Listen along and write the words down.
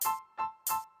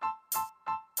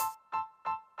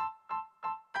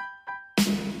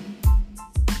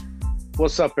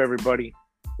What's up, everybody?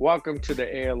 Welcome to the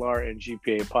ALR and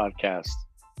GPA podcast.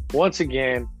 Once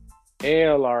again,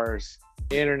 ALR's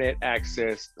internet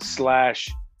access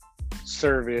 /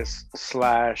 service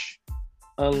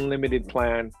 / unlimited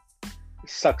plan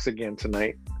sucks again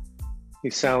tonight. He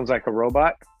sounds like a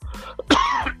robot.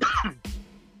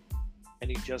 And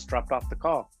he just dropped off the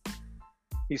call.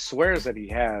 He swears that he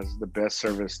has the best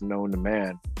service known to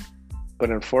man. But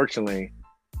unfortunately,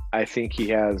 I think he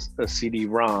has a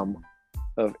CD-ROM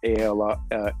of AOL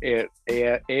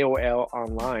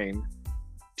Online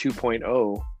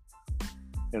 2.0.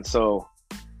 And so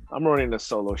I'm running a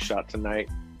solo shot tonight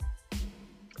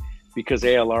because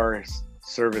ALR's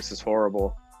service is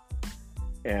horrible.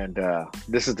 And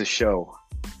this is the show.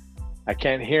 I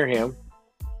can't hear him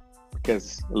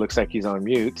because it looks like he's on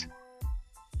mute.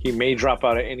 He may drop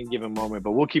out at any given moment,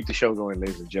 but we'll keep the show going,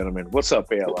 ladies and gentlemen. What's up,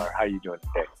 ALR? How you doing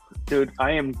today? Dude,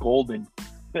 I am golden.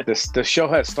 The show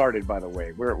has started, by the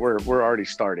way. We're already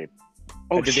started.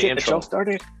 Oh shit! The show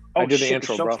started. I did the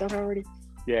intro, the show bro. started already.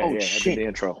 Yeah, Oh, I shit. did the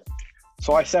intro.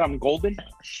 So I said I'm golden.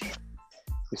 Shit.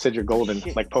 You said you're golden,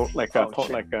 Shit. like Oh,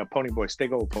 shit. Pony Boy. Stay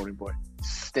gold, Pony Boy.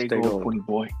 Stay gold. gold, pony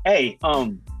boy. Hey, I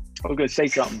was gonna say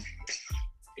something.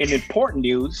 In important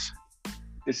news,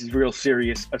 this is real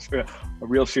serious. A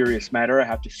real serious matter. I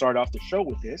have to start off the show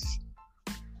with this.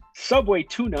 Subway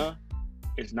tuna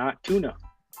is not tuna.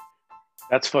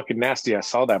 That's fucking nasty. I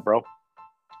saw that, bro.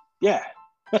 Yeah.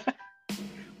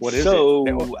 What is So,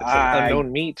 it? It's an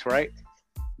unknown meat, right?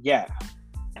 Yeah.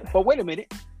 But wait a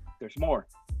minute. There's more.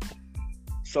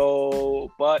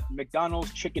 So, but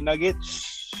McDonald's chicken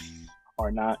nuggets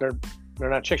are not They're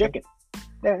not chicken.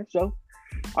 Yeah, so,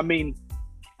 I mean,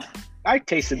 I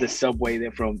tasted the Subway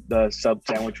there from the sub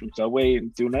sandwich from Subway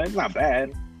and tuna. It's not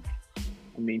bad.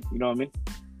 I mean, you know what I mean?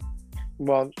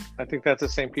 Well, I think that's the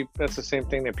same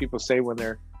thing that people say when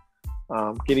they're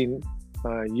getting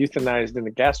euthanized in the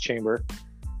gas chamber,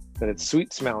 that it's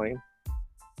sweet smelling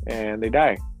and they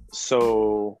die.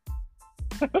 So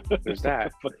there's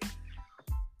that.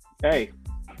 Hey,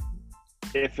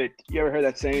 you ever heard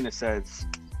that saying that says,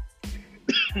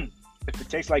 if it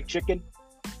tastes like chicken,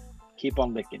 keep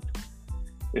on licking.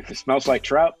 If it smells like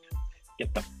trout,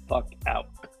 get the fuck out.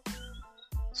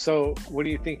 So what do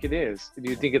you think it is? Do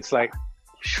you think it's like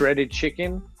shredded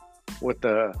chicken with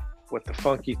the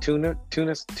funky tuna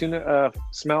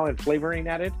smell and flavoring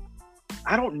added?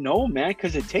 I don't know, man,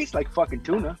 because it tastes like fucking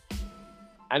tuna.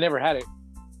 I never had it.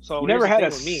 So You never had a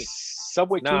with me.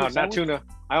 Subway tuna? No, not sandwich? tuna.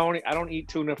 I don't eat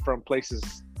tuna from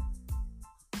places.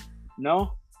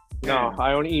 No? No,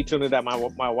 I only eat tuna that my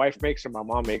wife makes or my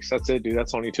mom makes. That's it, dude.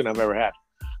 That's the only tuna I've ever had.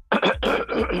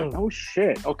 Oh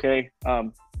shit. Okay. Let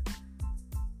me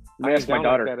I ask ain't my down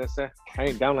daughter. like that. I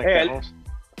ain't down like Hey, that. Holmes.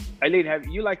 Eileen, have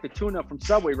you like the tuna from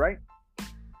Subway, right?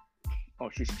 Oh,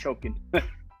 she's choking.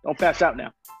 Don't pass out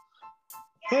now.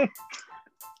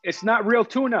 It's not real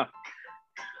tuna.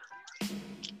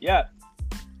 Yeah.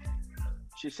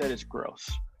 She said it's gross.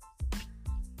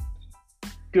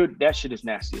 Dude, that shit is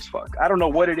nasty as fuck. I don't know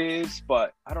what it is,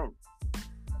 but I don't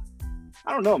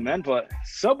know, man. But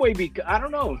Subway, I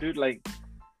don't know, dude. Like,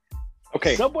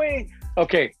 Okay. Subway.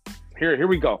 Okay. Here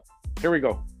we go.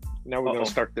 Now we're Uh-oh. gonna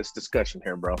start this discussion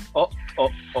here, bro.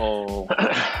 Oh.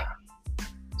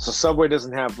 So Subway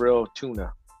doesn't have real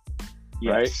tuna,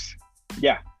 right? Yes.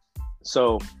 Yeah.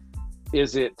 So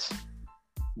is it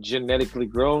genetically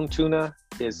grown tuna?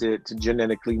 Is it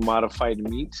genetically modified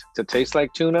meat to taste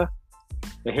like tuna?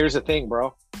 And here's the thing,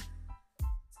 bro.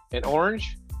 An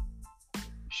orange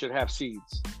should have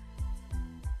seeds,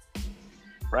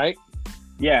 right?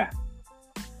 Yeah.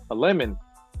 A lemon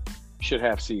should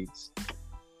have seeds,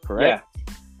 correct? Yeah.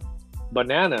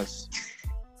 Bananas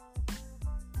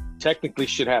technically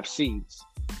should have seeds.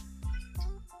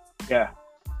 Yeah.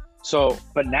 So,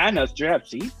 Bananas, do you have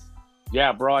seeds?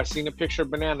 yeah, bro, I seen a picture of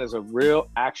bananas. A real,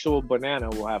 actual banana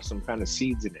will have some kind of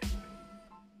seeds in it.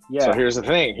 Yeah. So here's the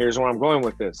thing. Here's where I'm going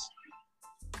with this.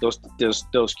 Those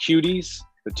cuties,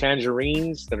 the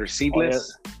tangerines that are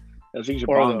seedless, Those things are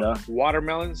or bomb, the dog.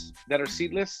 watermelons that are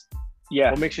seedless.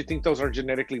 Yeah. What makes you think those are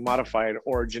genetically modified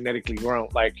or genetically grown,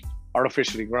 like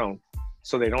artificially grown,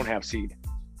 so they don't have seed?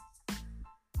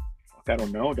 I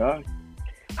don't know, dog.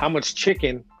 How much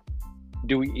chicken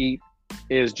do we eat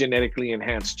is genetically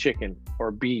enhanced chicken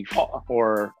or beef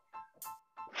or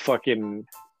fucking,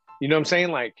 you know what I'm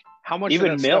saying? Like, how much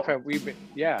Even of that milk? stuff have we been?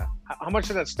 Yeah, how much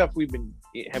of that stuff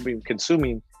have been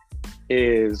consuming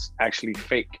is actually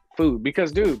fake food?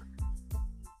 Because, dude,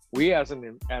 we as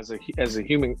a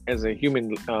human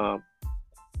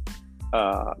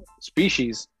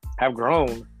species have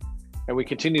grown, and we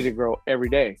continue to grow every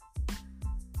day.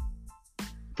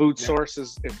 food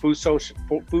sources, if food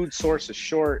source is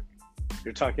short,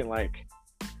 you're talking like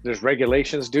there's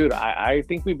regulations, dude. I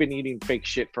think we've been eating fake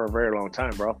shit for a very long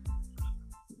time, bro.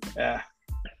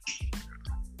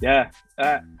 Yeah.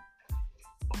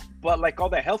 But like all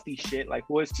the healthy shit, like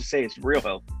who is to say it's real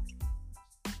health?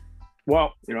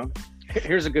 Well, You know?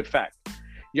 here's a good fact.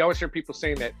 You always hear people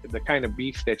saying that the kind of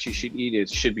beef that you should eat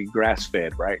should be grass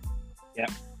fed, right? Yeah.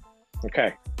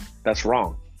 Okay, that's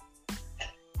wrong.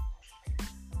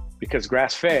 Because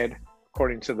grass fed,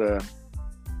 according to the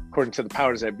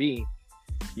powers that be,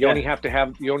 you only have to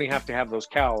have those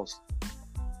cows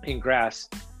in grass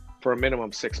for a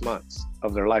minimum 6 months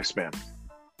of their lifespan.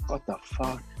 What the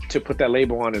fuck? To put that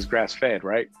label on as grass fed,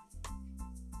 right?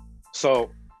 So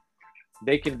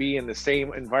they can be in the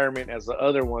same environment as the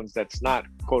other ones that's not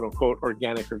quote unquote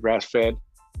organic or grass fed,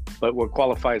 but what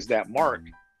qualifies that mark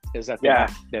is that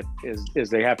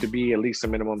they have to be at least a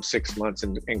minimum 6 months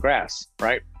in grass,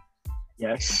 right?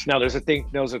 Yes. Now there's a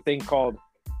thing called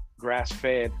grass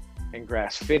fed and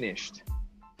grass finished,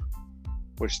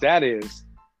 which that is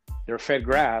they're fed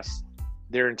grass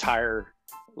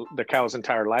the cow's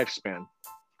entire lifespan.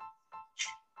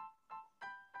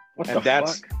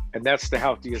 And that's the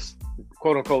healthiest,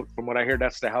 quote unquote, from what I hear,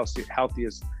 that's the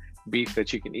healthiest beef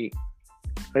that you can eat.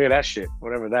 Look at that shit,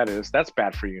 whatever that is. That's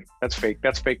bad for you. That's fake.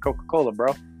 That's fake Coca-Cola,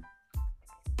 bro.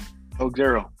 Coke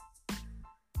Zero.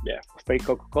 Yeah, fake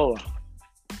Coca-Cola.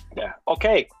 Yeah.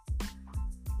 Okay.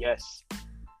 Yes.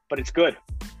 But it's good.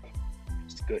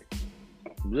 It's good.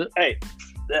 Hey.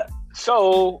 Yeah.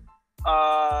 So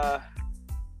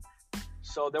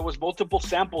there was multiple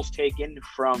samples taken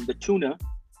from the tuna,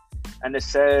 and it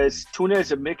says tuna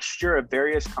is a mixture of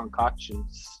various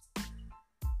concoctions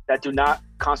that do not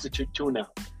constitute tuna.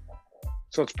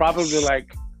 So it's probably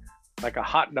like a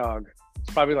hot dog.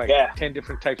 It's probably like 10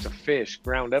 different types of fish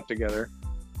ground up together.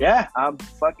 Yeah,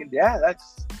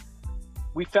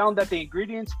 we found that the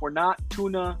ingredients were not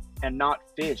tuna and not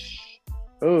fish.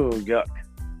 Oh, yuck.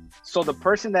 So the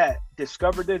person that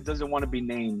discovered it doesn't want to be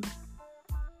named.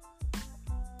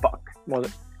 Fuck. Well,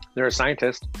 they're a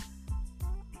scientist.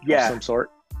 Yeah. Of some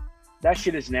sort. That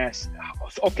shit is nasty.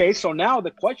 Okay, so now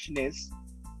the question is,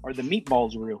 are the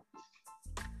meatballs real?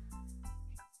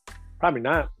 Probably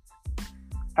not.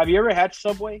 Have you ever had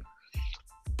Subway?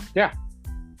 Yeah.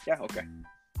 Yeah, okay.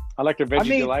 I like their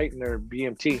Veggie Delight and their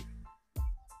BMT.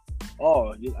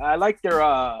 Oh, I like their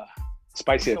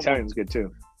spicy Italian's good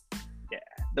too. Yeah,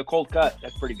 the cold cut,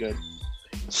 that's pretty good.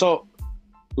 So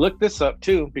look this up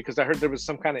too, because I heard there was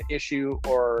some kind of issue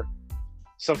or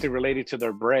something related to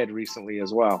their bread recently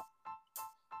as well.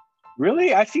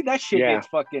 Really? I see that shit gets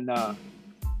fucking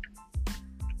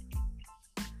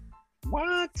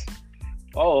what?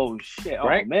 Oh shit. Oh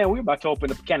right? Man, we're about to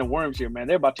open up a can of worms here, man.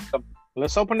 They're about to come.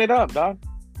 Let's open it up, dog.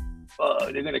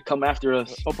 They're gonna come after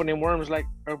us. Opening worms like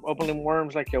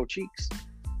your cheeks.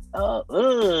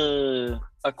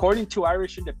 According to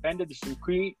Irish Independent,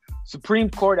 the Supreme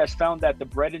Court has found that the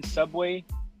bread in Subway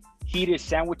heated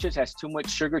sandwiches has too much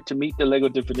sugar to meet the legal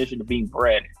definition of being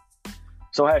bread.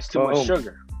 So it has too much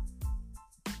sugar.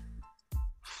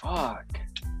 Fuck,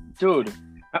 dude.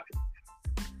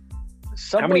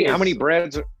 How many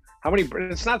breads?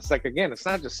 It's not like, again, it's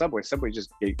not just Subway. Subway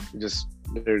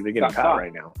they're getting caught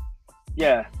right now.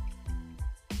 Yeah.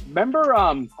 Remember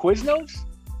Quiznos?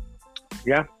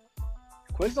 Yeah.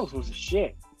 Quiznos was a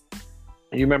shit.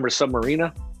 You remember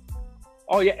Submarina?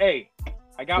 Oh yeah, hey.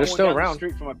 I got They're one still down around. The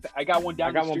street from I got one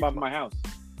down the street from my house.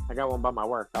 I got one by my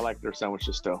work. I like their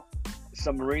sandwiches still.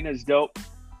 Submarina is dope.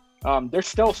 There's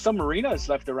still Submarinas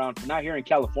left around, but not here in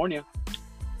California.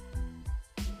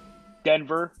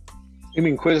 Denver. You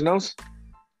mean Quiznos?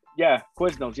 Yeah,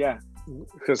 Quiznos, yeah.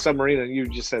 Because Submarina, you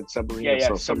just said Submarina,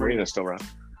 so Submarina's still around.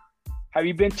 Have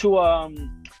you been to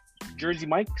Jersey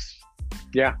Mike's?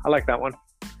 Yeah, I like that one.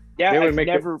 Yeah, they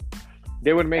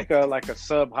would make a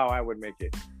sub how I would make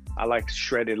it. I like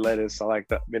shredded lettuce. I like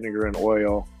the vinegar and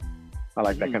oil. I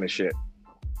like that kind of shit.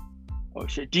 Oh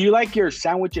shit! Do you like your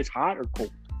sandwiches hot or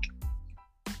cold?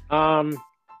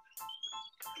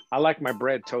 I like my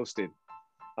bread toasted.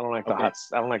 I don't like the hot.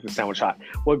 I don't like the sandwich hot.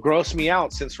 What grossed me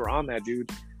out, since we're on that, dude,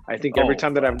 I think every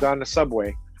time that I've gone to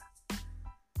Subway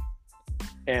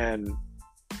and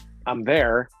I'm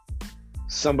there,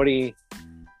 somebody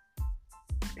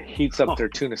heats up their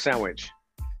tuna sandwich.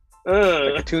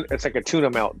 It's like a tuna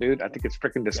melt, dude. I think it's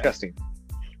freaking disgusting.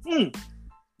 Yeah.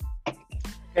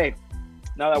 Hey,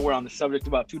 now that we're on the subject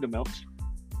about tuna melts,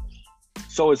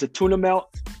 so is a tuna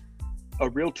melt a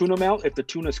real tuna melt if the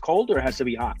tuna's cold, or it has to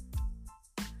be hot?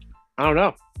 I don't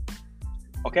know.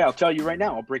 Okay, I'll tell you right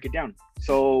now. I'll break it down.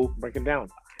 So break it down.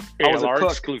 I was a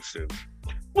cook. Exclusive.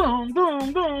 boom,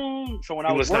 boom, boom. So when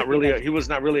I was he was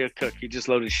not really a cook. He just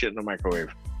loaded shit in the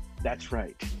microwave. That's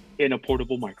right, in a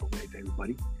portable microwave,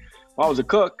 everybody. When I was a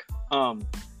cook, one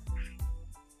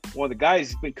of the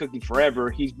guys has been cooking forever.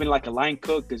 He's been like a line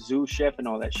cook, a zoo chef, and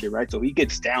all that shit, right? So he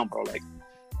gets down, bro. Like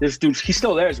this dude, he's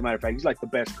still there, as a matter of fact. He's like the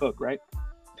best cook, right?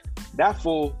 That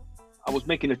fool, I was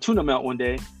making a tuna melt one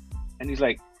day, and he's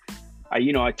like,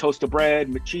 I toast the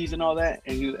bread with cheese and all that,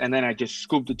 and then I just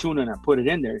scooped the tuna and I put it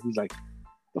in there. He's like,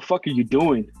 "The fuck are you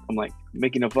doing?" I'm like,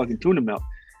 "Making a fucking tuna melt."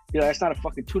 He's like, "That's not a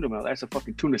fucking tuna melt. That's a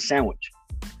fucking tuna sandwich."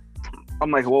 I'm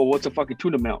like, "Well, what's a fucking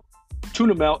tuna melt?"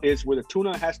 Tuna melt is where the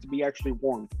tuna has to be actually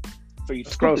warm. So you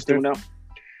scoop the tuna,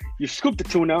 you scoop the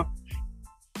tuna,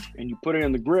 and you put it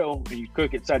in the grill and you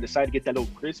cook it side to side to get that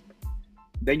little crisp.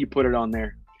 Then you put it on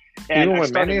there. And even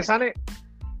with mayonnaise on it?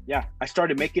 Yeah, I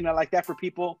started making it like that for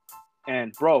people,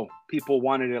 and bro, people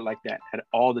wanted it like that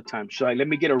all the time. So let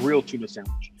me get a real tuna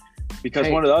sandwich, because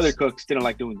one of the other cooks didn't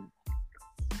like doing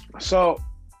it. So,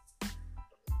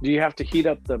 do you have to heat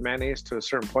up the mayonnaise to a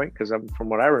certain point? Because from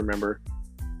what I remember,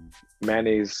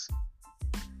 mayonnaise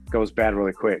goes bad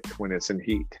really quick when it's in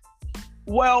heat.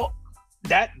 Well,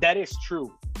 that is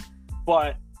true,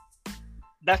 but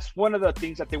that's one of the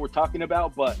things that they were talking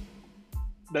about. But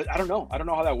I don't know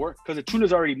how that works, because the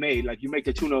tuna's already made. Like, you make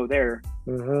the tuna there,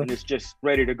 and it's just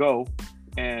ready to go,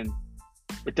 and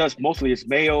it does mostly it's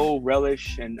mayo,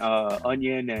 relish, and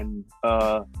onion and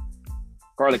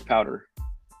garlic powder.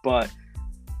 But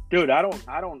dude, I don't.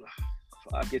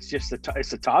 Fuck, it's just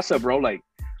it's a toss up, bro. Like,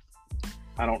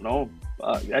 I don't know.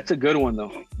 That's a good one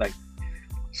though. Like,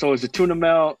 so is the tuna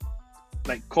melt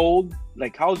like cold?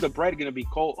 Like, how's the bread gonna be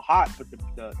cold, hot, but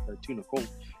the tuna cold?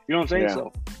 You know what I'm saying? Yeah.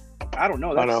 So I don't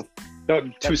know. I don't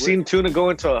know. To see tuna go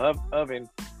into a oven,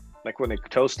 like when they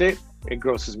toast it, it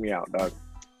grosses me out, dog.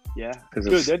 Yeah,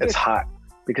 because it's hot.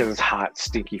 Because it's hot,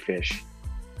 stinky fish.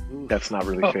 Oof. That's not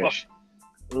really fish.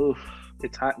 Oof.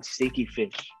 It's hot and stinky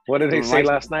fish. What did they say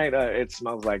last night? It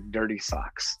smells like dirty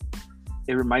socks.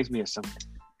 It reminds me of something.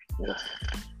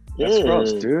 That's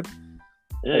gross, dude.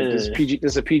 Hey, this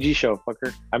is a PG show,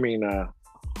 fucker. I mean,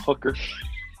 hooker.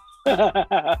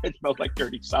 It smells like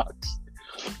dirty socks.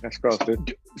 That's gross,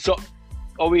 dude. So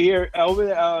over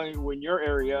in your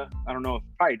area, I don't know if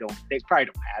they probably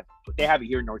don't have it, but they have it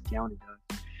here in North County.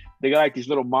 They got like these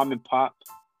little mom and pop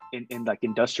in like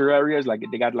industrial areas. Like,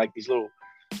 they got like these little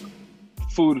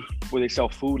food where they sell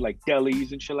food, like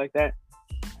delis and shit like that.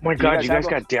 Oh my god, you guys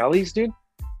got delis, dude?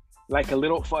 Like a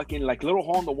little fucking little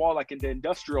hole in the wall, like in the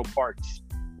industrial parts.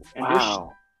 And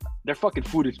wow, their fucking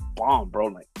food is bomb, bro.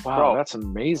 Like, wow, bro, that's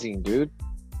amazing, dude.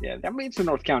 Yeah, that means it's a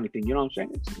North County thing. You know what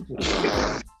I'm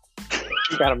saying?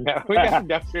 We got them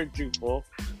down here too, fool.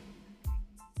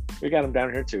 We got them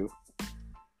down here too.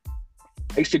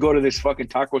 I used to go to this fucking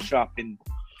taco shop in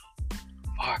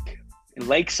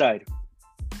Lakeside.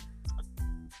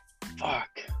 Fuck.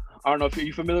 I don't know if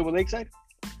you're familiar with Lakeside?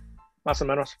 Más o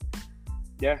menos.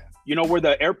 Yeah. You know where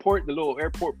the little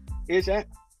airport is at?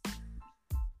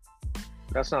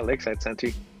 That's not Lakeside,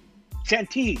 Santee.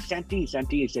 Santee,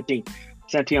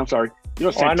 I'm sorry. You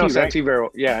know Santee, I know right? Santee very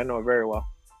well. Yeah, I know it very well.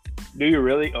 Do you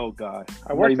really? Oh God.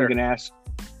 I work there. I'm gonna ask.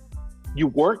 You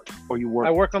worked or you work?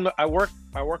 I work on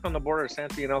the border of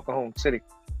Santee and El Cajon City.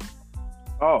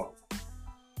 Oh.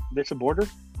 There's a border?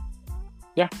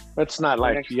 Yeah. It's not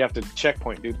like you have to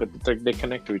checkpoint, dude, but they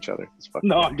connect to each other.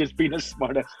 No, I'm just being a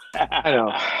smartass. I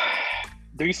know.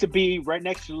 There used to be right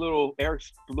next to the little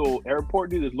airport,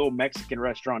 dude, there's a little Mexican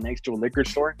restaurant next to a liquor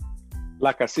store.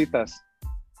 La Casitas.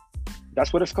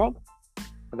 That's what it's called?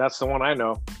 That's the one I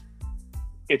know.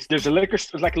 There's a liquor,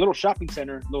 it's like a little shopping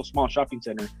center, a little small shopping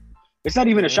center. It's not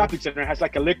even a shopping center, it has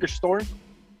like a liquor store.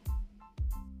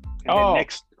 And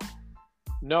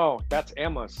no, that's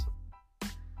Emma's.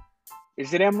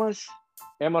 Is it Emma's?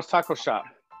 Emma's Taco Shop.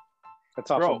 It's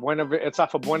off of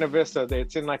Buena Vista.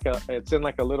 It's in like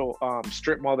a little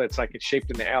strip mall that's like it's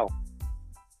shaped in the L.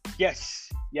 Yes.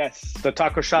 The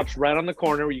taco shop's right on the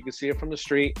corner where you can see it from the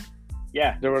street.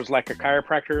 Yeah. There was like a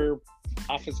chiropractor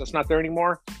office that's not there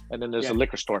anymore, and then there's a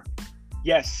liquor store.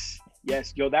 Yes.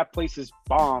 Yo, that place is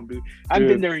bomb, dude. I haven't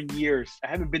been there in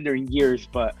years,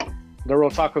 but the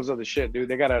roll tacos are the shit, dude.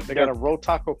 They got a roll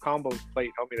taco combo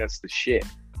plate. Homie, that's the shit.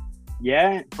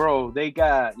 Yeah, bro, their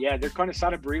carne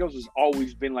asada burritos has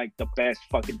always been like the best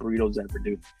fucking burritos ever,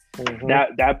 dude. Mm-hmm.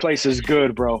 That place is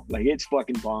good, bro. Like, it's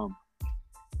fucking bomb.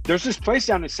 There's this place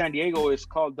down in San Diego. It's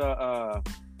called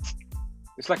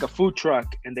it's like a food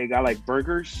truck, and they got like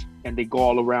burgers, and they go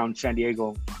all around San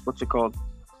Diego. What's it called?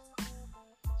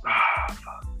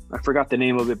 I forgot the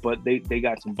name of it, but they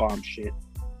got some bomb shit.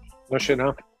 No shit,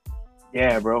 huh?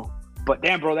 Yeah, bro. But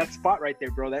damn, bro, that spot right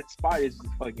there, bro. That spot is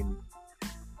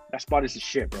the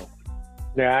shit, bro.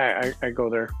 Yeah, I go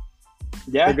there.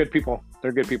 Yeah, They're good people.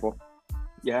 They're good people.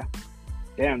 yeah.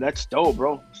 Damn, that's dope,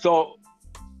 bro. So,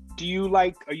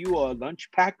 are you a lunch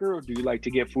packer or do you like to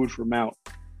get food from out?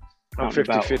 I'm Out and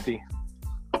about? 50-50.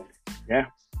 Yeah.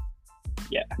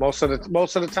 Yeah. Most of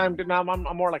the time, dude, now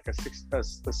I'm more like a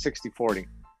 60-40.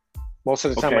 Most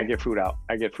of the time, Okay. I get food out.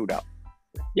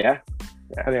 Yeah.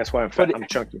 I think that's why I'm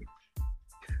chunky.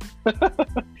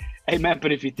 Hey, man,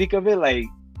 but if you think of it, like,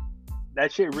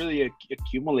 that shit really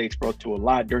accumulates, bro, to a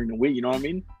lot during the week. You know what I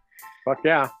mean? Fuck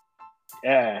yeah.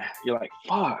 Yeah. You're like,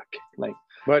 fuck. Like,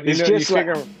 But It's you just like-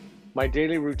 figure my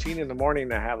daily routine in the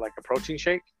morning, I have like a protein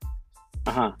shake.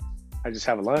 uh-huh. I just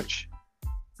have a lunch,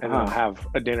 and then Uh-huh. I'll have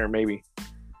a dinner maybe.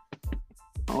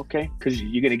 Okay. Because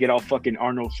you're going to get all fucking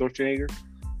Arnold Schwarzenegger.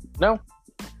 No,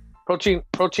 protein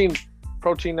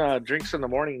drinks in the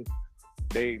morning.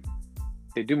 They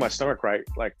do my stomach right.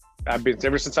 Like I've been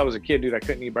ever since I was a kid, dude. I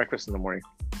couldn't eat breakfast in the morning.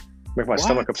 Make my What?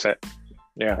 stomach upset.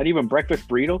 Yeah, Not even breakfast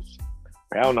burritos?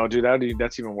 I don't know, dude.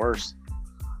 That's even worse.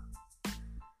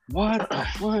 What the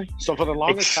fuck? So for the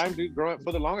longest time, dude,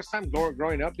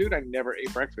 growing up, dude, I never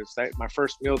ate breakfast. My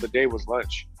first meal of the day was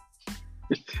lunch.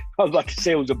 I was about to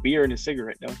say it was a beer and a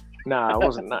cigarette, though. Nah, it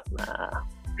wasn't. Nah.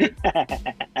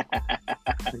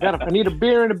 I need a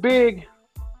beer and a big.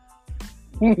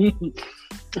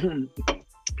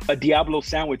 A Diablo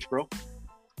sandwich, bro.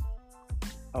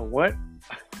 A what?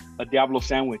 A Diablo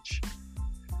sandwich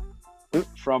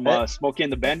from Smokey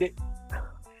and the Bandit.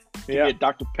 Give me a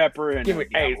Dr. Pepper and Give me,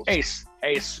 a hey,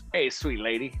 sweet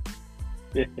lady.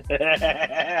 Hey,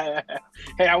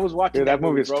 I was watching Dude, that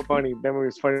movie is bro. funny. That movie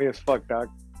is funny as fuck, dog.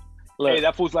 Look, Hey,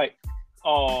 that fool's like,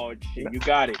 oh shit, you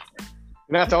got it.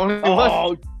 not the only one.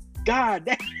 Oh god,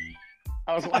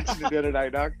 I was watching it the other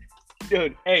night, dog.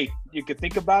 dude. Hey, you can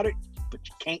think about it, but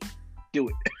you can't do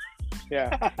it.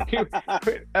 Yeah.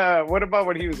 What about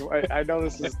when he was? I know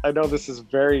this is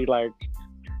very like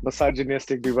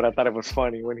misogynistic, dude, but I thought it was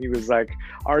funny when he was like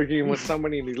arguing with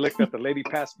somebody and he looked at the lady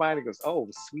passed by and he goes, "Oh,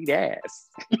 sweet ass."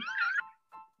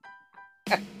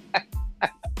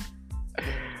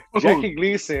 Jackie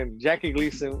Gleason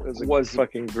was a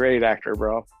fucking great actor,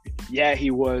 bro. Yeah, he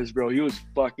was, bro. He was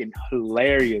fucking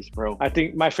hilarious, bro. I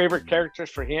think my favorite characters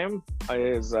for him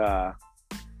is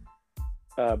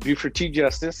Buford T.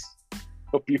 Justice.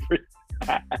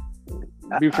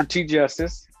 Buford T.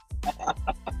 Justice.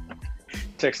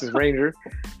 Texas Ranger.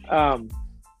 And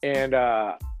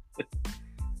The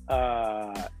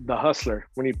Hustler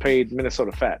when he played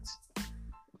Minnesota Fats.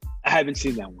 I haven't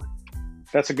seen that one.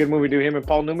 That's a good movie, dude. Him and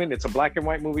Paul Newman. It's a black and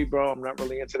white movie, bro. I'm not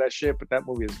really into that shit, but that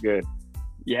movie is good.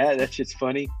 Yeah, that shit's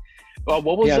funny. What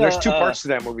was there's two parts to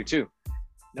that movie too.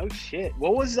 No shit.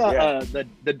 What was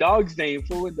the dog's name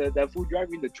for that fool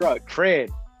driving the truck? Fred.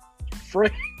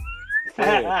 Fred.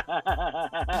 Hey, that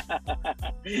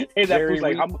Jerry fool's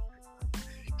like, Reed.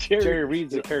 Jerry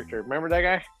Reed's the character. Remember that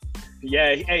guy?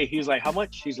 Yeah. Hey, he was like, how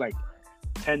much? He's like,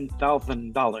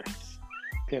 $10,000.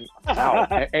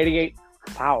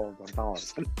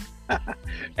 $88,000.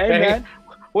 Hey, man.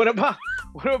 What about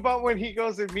when he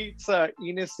goes and meets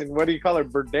Enos and what do you call her,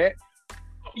 Burdette?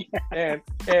 Yeah.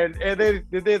 And then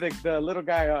the little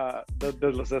guy,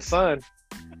 the son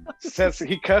says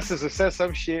he cusses or says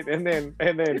some shit, and then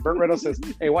Burt Reynolds says,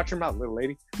 "Hey, watch your mouth, little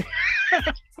lady."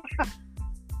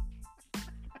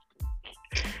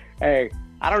 Hey,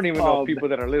 I don't even know if people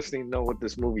that are listening know what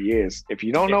this movie is. If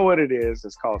you don't know what it is,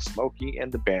 it's called Smokey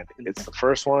and the Bandit. It's the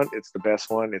first one. It's the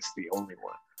best one. It's the only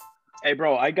one. Hey,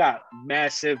 bro, I got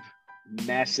massive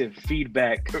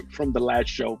feedback from the last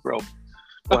show, bro.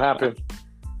 What happened?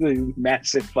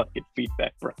 Massive fucking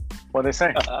feedback, bro. What they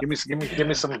say? Give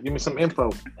me some info.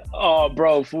 Oh,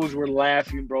 bro, fools were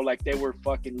laughing, bro. Like they were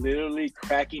fucking literally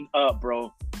cracking up,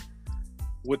 bro,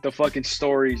 with the fucking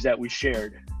stories that we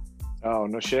shared. Oh,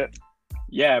 no shit.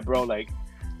 Yeah, bro. Like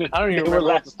I don't even remember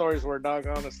what the stories were, dog.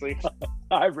 Honestly,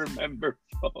 I remember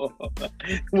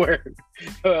where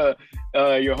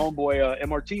your homeboy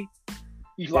MRT.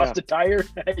 You lost a tire.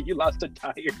 You lost a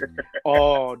tire.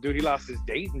 Oh, dude, he lost his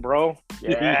dating, bro.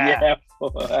 Yeah.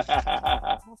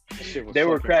 They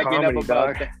were cracking comedy, up about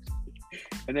dog. that.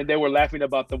 And then they were laughing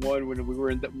about the one when we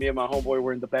were me and my homeboy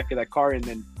were in the back of that car, and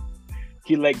then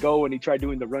he let go and he tried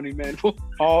doing the Running Man.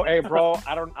 Oh, hey, bro,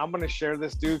 I'm gonna share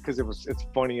this, dude, because it's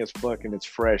funny as fuck and it's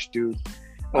fresh, dude.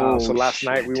 So last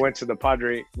night we went to the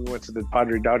Padre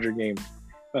Dodger game,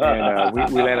 and we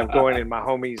ended up going in my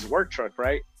homie's work truck,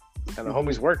 right? And the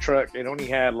homie's work truck, it only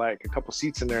had like a couple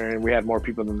seats in there, and we had more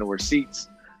people than there were seats.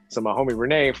 So my homie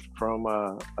Renee from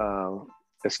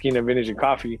Esquina Vintage and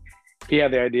Coffee, he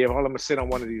had the idea of, oh, let me sit on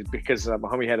one of these because my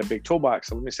homie had a big toolbox.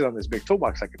 So let me sit on this big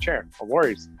toolbox like a chair. No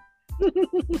worries.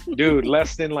 Dude,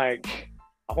 less than 2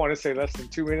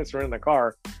 minutes, we're in the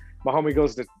car. My homie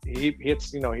goes to, he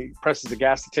hits, he presses the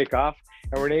gas to take off.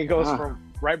 And Renee goes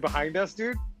from right behind us,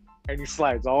 dude. And he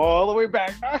slides all the way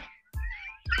back.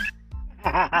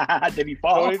 Did he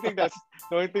fall?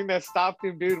 The only thing that stopped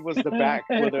him, dude, was the back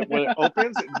when it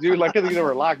opens. Dude, luckily they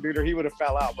were locked, dude, or he would have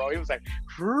fell out, bro. He was like,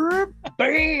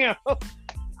 bam.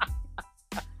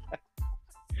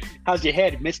 How's your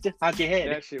head, mister? How's your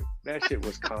head? That shit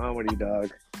was comedy,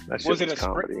 dog. That shit was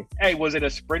comedy. Hey, was it a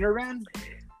Sprinter van?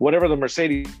 Whatever the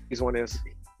Mercedes one is.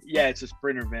 Yeah, it's a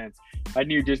Sprinter van. I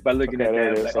knew just by looking at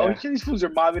that. Like, oh, shit, these fools are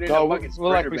mobbing in a fucking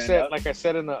Sprinter like we van, said, like I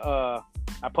said in the,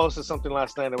 I posted something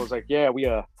last night. It was like, yeah, we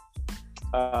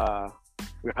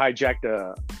hijacked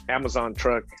a Amazon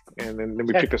truck and then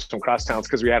we picked up some crosstowns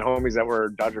because we had homies that were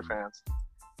Dodger fans.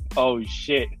 Oh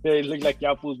shit! It looked like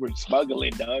y'all fools were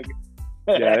smuggling, dog.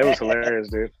 Yeah, it was hilarious,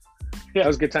 dude. That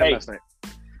was a good time last night.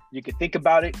 You can think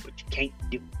about it, but you can't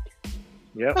do it.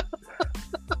 Yep.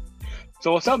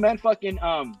 So what's up, man? Fucking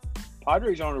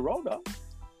Padres on the road, though.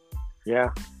 Yeah.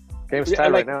 Game's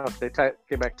tied right now. They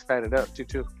came back to tied it up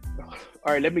 2-2. All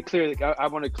right, let me clear. I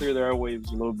want to clear the airwaves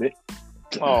a little bit.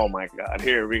 Oh my God,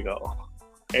 here we go.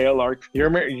 ALR. You're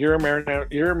a Mariners fan.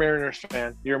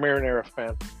 You're a Mariners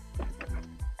fan.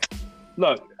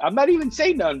 Look, I'm not even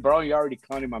saying nothing, bro. You already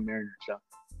clowning my Mariners out.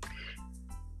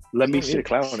 Let me see.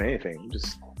 Clown anything.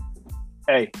 Just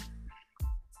hey,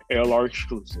 ALR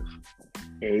exclusive.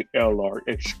 ALR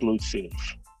exclusive.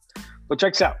 But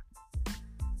check's out.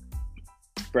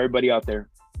 For everybody out there,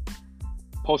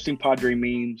 posting Padre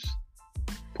memes,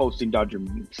 posting Dodger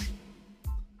memes.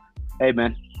 Hey,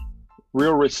 man,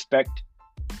 real respect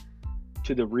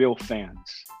to the real fans.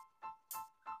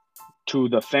 To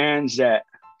the fans that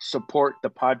support the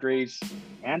Padres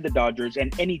and the Dodgers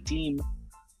and any team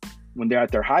when they're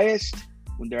at their highest,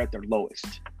 when they're at their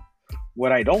lowest.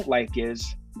 What I don't like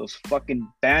is those fucking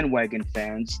bandwagon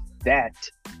fans that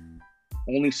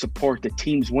only support the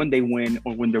teams when they win,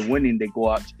 or when they're winning, they go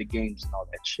out to the games and all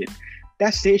that shit.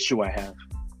 That's the issue I have.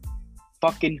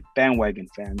 Fucking bandwagon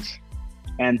fans.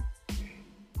 And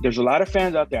there's a lot of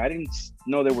fans out there. I didn't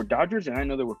know there were Dodgers, and I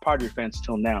know there were Padres fans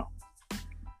till now.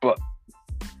 But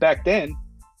back then,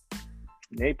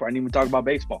 they probably didn't even talk about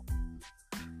baseball.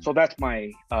 So that's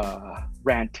my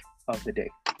rant of the day.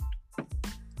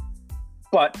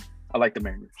 But I like the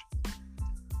Mariners.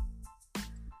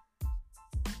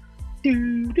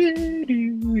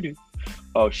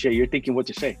 Oh shit, you're thinking what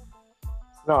to say.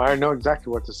 No, I know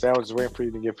exactly what to say. I was just waiting for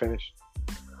you to get finished.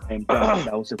 And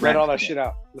that was a let all that shit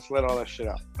out. Let's let all that shit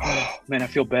out. Oh man, I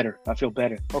feel better.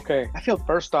 Okay.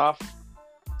 First off,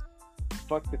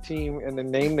 fuck the team and the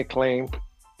name they claim.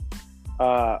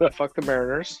 Fuck the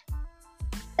Mariners.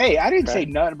 Hey, I didn't say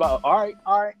nothing about. All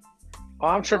right. Oh,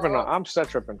 I'm tripping. I'm set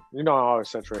tripping. You know I always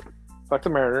set trip. Fuck the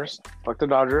Mariners. Fuck the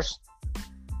Dodgers.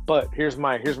 But here's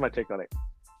my take on it.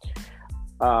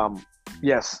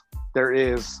 Yes, there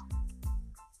is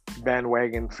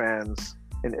bandwagon fans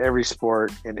in every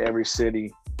sport, in every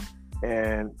city,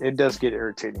 and it does get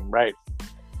irritating, right?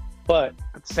 But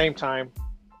at the same time,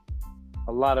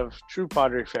 a lot of true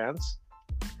Padre fans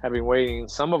have been waiting.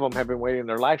 Some of them have been waiting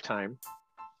their lifetime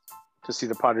to see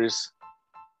the Padres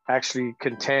actually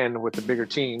contend with the bigger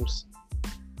teams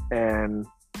and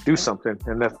do something.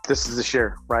 And this is this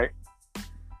year, right?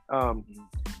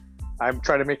 I'm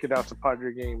trying to make it out to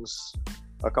Padre games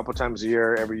a couple times a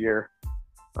year, every year.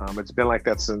 It's been like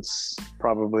that since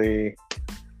probably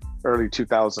early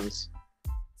 2000s.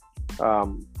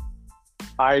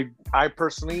 I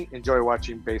personally enjoy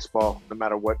watching baseball no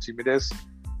matter what team it is.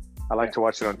 I like to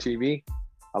watch it on TV.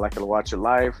 I like to watch it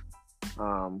live.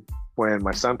 When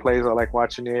my son plays, I like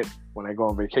watching it. When I go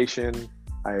on vacation,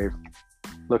 I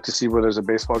look to see where there's a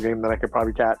baseball game that I could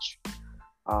probably catch.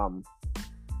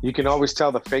 You can always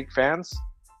tell the fake fans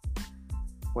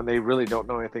when they really don't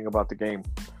know anything about the game.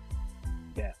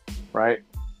 Yeah. Right?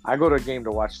 I go to a game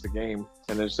to watch the game,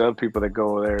 and there's other people that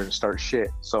go there to start shit.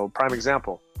 So, prime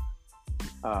example,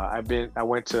 I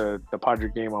went to the Padre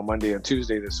game on Monday and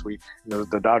Tuesday this week,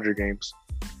 the Dodger games,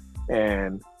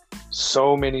 and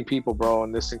so many people, bro,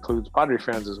 and this includes Padre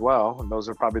fans as well, and those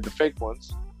are probably the fake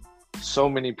ones. So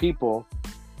many people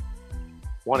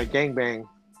want to gangbang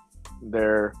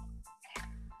their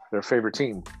favorite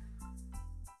team.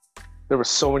 There were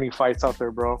so many fights out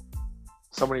there, bro.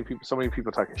 So many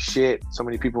people talking shit. So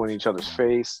many people in each other's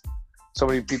face. So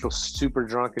many people super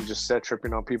drunk and just set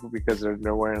tripping on people because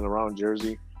they're wearing the wrong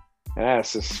jersey. And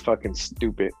that's just fucking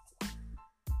stupid.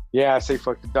 Yeah, I say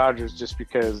fuck the Dodgers just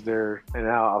because they're, and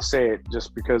I'll say it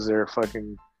just because they're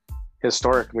fucking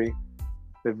historically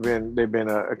they've been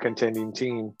a contending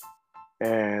team,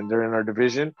 and they're in our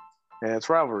division, and it's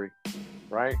rivalry,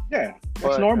 right? Yeah,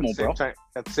 that's normal, bro.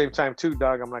 At the same time, too,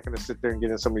 dog, I'm not going to sit there and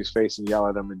get in somebody's face and yell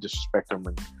at them and disrespect them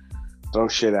and throw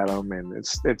shit at them, and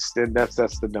that's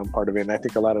the dumb part of it. And I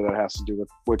think a lot of that has to do with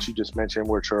what you just mentioned,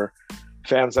 which are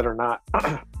fans that are not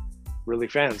really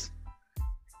fans.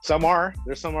 Some are.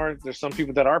 There's some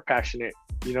people that are passionate.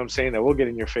 You know what I'm saying? That will get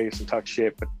in your face and talk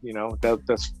shit, but you know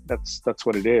that's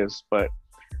what it is. But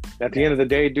at the end of the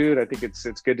day, dude, I think it's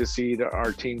good to see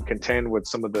our team contend with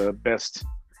some of the best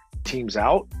teams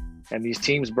out. And these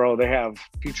teams, bro, they have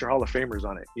future Hall of Famers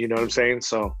on it. You know what I'm saying?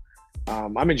 So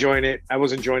I'm enjoying it. I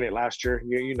was enjoying it last year.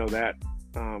 You know that.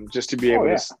 Just to be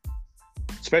able to,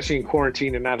 especially in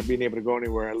quarantine and not being able to go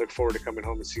anywhere, I look forward to coming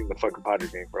home and seeing the fucking Padre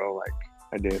game, bro. Like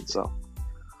I did. So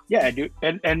yeah, dude.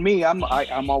 And me, I'm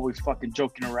always fucking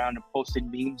joking around and posting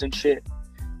memes and shit.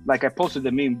 Like I posted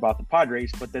the meme about the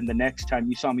Padres, but then the next time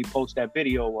you saw me post that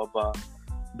video of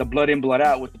the blood in, blood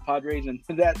out with the Padres and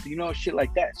that, you know, shit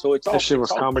like that. So it's all that shit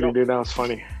was comedy, dude. That was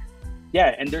funny.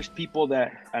 Yeah, and there's people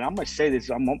that, and I'm gonna say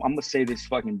this, I'm gonna say this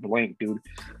fucking blank, dude.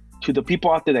 To the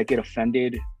people out there that get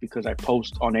offended because I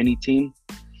post on any team,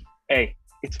 hey,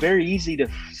 it's very easy to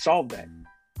solve that.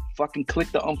 Fucking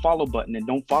click the unfollow button and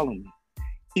don't follow me.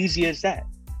 Easy as that.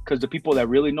 Because the people that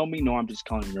really know me know I'm just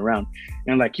clowning around.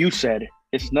 And like you said,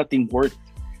 it's nothing worth.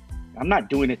 I'm not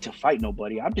doing it to fight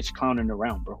nobody. I'm just clowning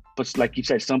around, bro. But like you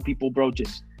said, some people, bro,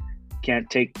 just can't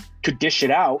could dish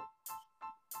it out,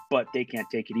 but they can't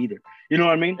take it either. You know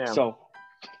what I mean? Yeah. So,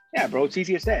 yeah, bro, it's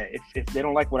easy as that. If they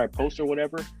don't like what I post or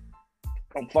whatever,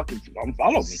 don't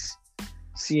follow me.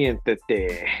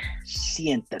 Siéntate.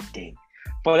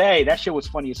 But hey, that shit was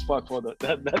funny as fuck for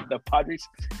the Padres.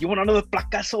 You want another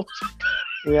placazo?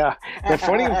 Yeah. The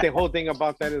funny the whole thing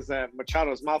about that is that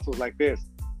Machado's mouth was like this.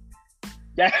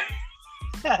 Yeah.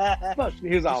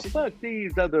 He was all, fuck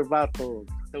these other vatos.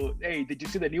 So, hey, did you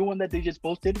see the new one that they just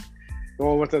posted? The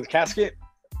one with the casket?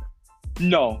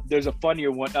 No, there's a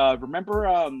funnier one.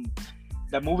 Remember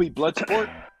that movie Bloodsport?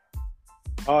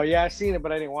 Oh, yeah, I seen it,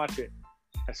 but I didn't watch it.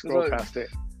 I scrolled past it.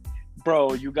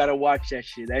 Bro, you gotta watch that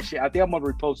shit. I think I'm gonna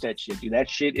repost that shit, dude. That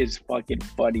shit is fucking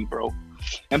funny, bro.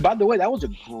 And by the way, that was a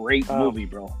great movie,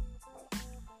 bro.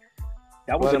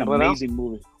 That was an amazing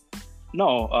movie.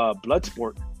 No,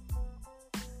 Bloodsport.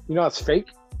 You know it's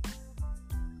fake?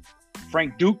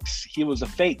 Frank Dukes, he was a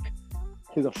fake.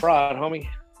 He's a fraud, homie.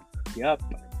 Yep.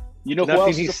 You know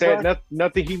nothing he said.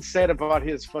 Nothing he said about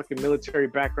his fucking military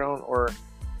background or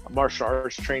martial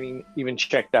arts training even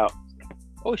checked out.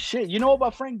 Oh shit! You know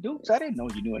about Frank Dukes? I didn't know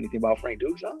you knew anything about Frank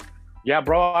Dukes, huh? Yeah,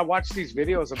 bro. I watched these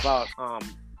videos about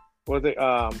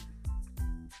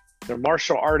they're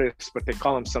martial artists, but they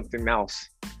call them something else.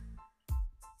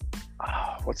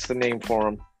 What's the name for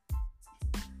them?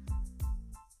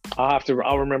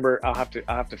 I'll remember. I'll have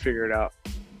to figure it out.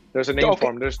 There's a name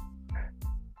for them.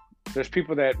 There's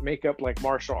people that make up like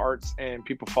martial arts and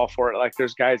people fall for it. Like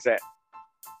there's guys that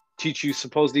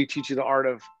supposedly teach you the art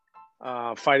of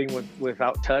fighting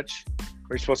without touch. Where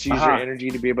you're supposed to use your energy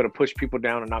to be able to push people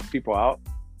down and knock people out.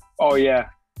 Oh yeah.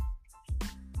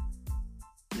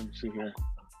 Let me see here.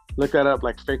 Look that up,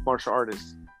 like fake martial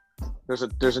artists. There's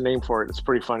a name for it. It's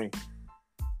pretty funny.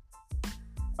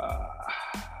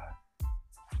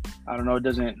 I don't know. It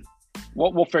doesn't.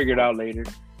 We'll figure it out later.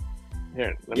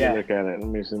 Here, let me look at it. Let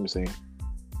me see.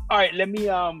 All right, let me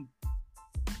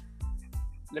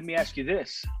ask you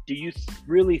this: do you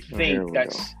really think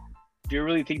that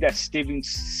Steven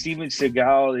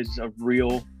Seagal is a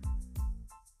real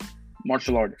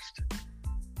martial artist?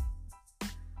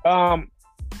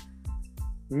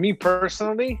 Me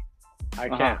personally,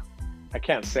 I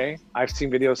can't say. I've seen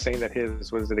videos saying that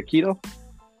was it Aikido?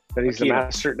 That he's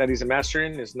a master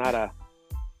in is not a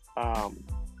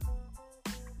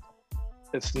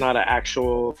it's not an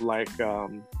actual like a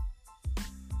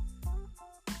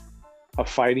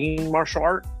fighting martial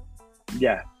art.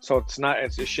 Yeah. So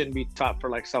it shouldn't be taught for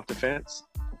like self-defense.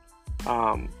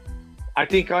 I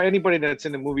think anybody that's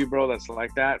in the movie, bro, that's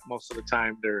like that, most of the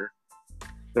time they're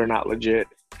not legit.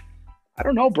 I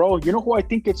don't know, bro. You know who I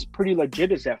think it's pretty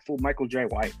legit is that fool Michael J.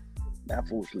 White. That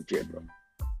fool's legit, bro.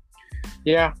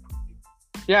 Yeah.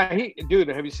 Yeah, dude,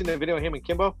 have you seen the video of him and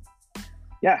Kimbo?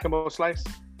 Yeah. Kimbo Slice?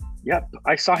 Yep.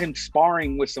 I saw him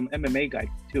sparring with some MMA guy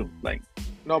too. Like,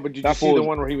 no, but did you see the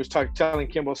one where he was telling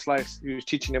Kimbo Slice, he was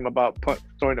teaching him about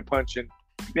throwing a punch and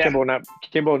Kimbo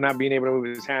not being able to move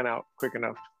his hand out quick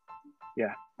enough.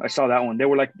 Yeah, I saw that one. They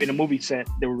were like in a movie set.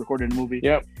 They were recording a movie.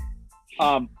 Yep.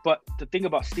 But the thing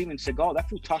about Steven Seagal, that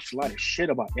fool talks a lot of shit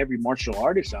about every martial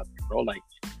artist out there, bro. Like,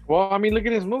 well, I mean, look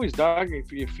at his movies, dog.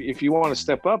 If you want to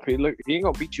step up, he ain't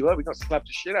gonna beat you up. He gonna slap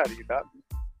the shit out of you, dog.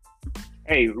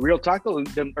 hey, real talk though,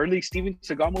 the early Steven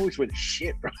Seagal movies were the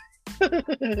shit, bro.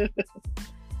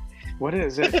 What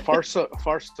is it? Farsa.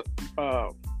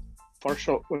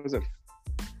 What is it?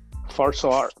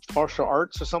 Farcial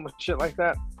arts or some shit like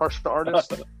that. Farcial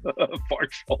artist.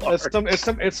 Martial arts.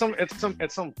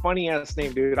 It's some funny ass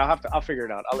name, dude. I'll figure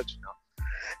it out. I'll let you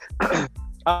know.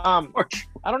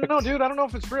 I don't know, dude. I don't know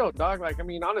if it's real, dog. Like, I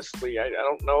mean, honestly, I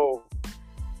don't know.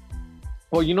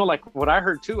 Well, you know, like what I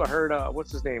heard too. I heard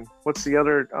what's his name? What's the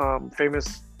other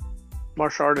famous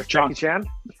martial artist? Jackie Chan.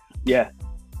 Yeah,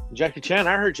 Jackie Chan.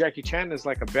 I heard Jackie Chan is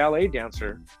like a ballet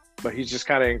dancer, but he's just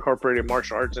kind of incorporated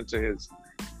martial arts into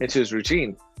his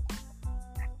routine.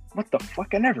 What the fuck?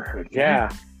 I never heard. Yeah,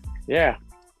 That. yeah.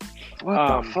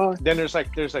 What the fuck? Then there's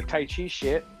like Tai Chi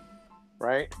shit,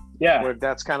 right? Yeah. Where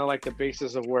that's kind of like the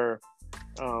basis of where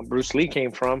Bruce Lee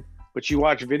came from. But you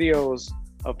watch videos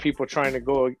of people trying to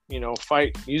go, you know,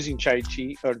 fight using Tai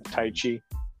Chi.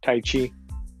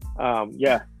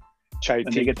 Yeah. Chai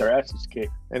And they get their asses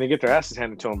kicked. and they get their asses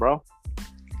handed to them, bro.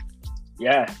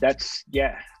 Yeah,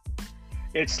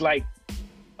 it's like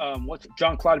what's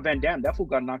Jean-Claude Van Damme? That fool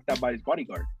got knocked out by his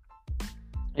bodyguard.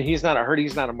 And I heard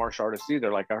he's not a martial artist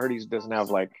either. Like, I heard he doesn't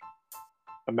have like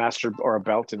a master or a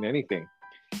belt in anything.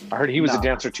 I heard he was a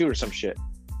dancer too or some shit.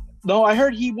 No, I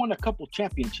heard he won a couple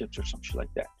championships or some shit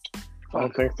like that. I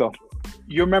don't think so.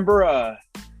 You remember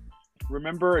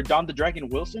Don the Dragon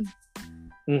Wilson?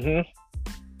 Mm-hmm.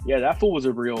 Yeah, that fool was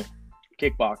a real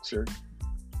kickboxer.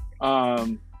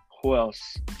 Who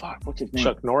else? Fuck, what's his name?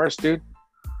 Chuck Norris, dude.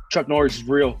 Chuck Norris is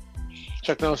real.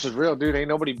 Chuck Norris is real, dude. Ain't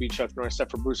nobody beat Chuck Norris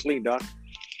except for Bruce Lee, dog.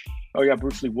 Oh yeah,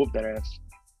 Bruce Lee whooped that ass.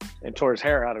 And tore his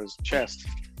hair out of his chest.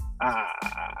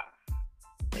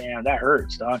 Damn, that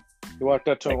hurts, dog. He walked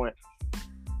up to him and went,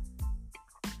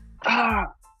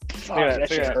 Fuck, yeah, that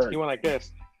shit hurt. he went like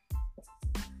this.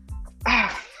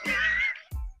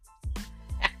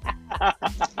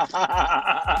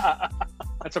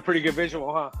 That's a pretty good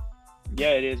visual, huh?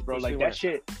 Yeah, it is, bro. Bruce Like Lee that went.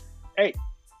 shit. Hey.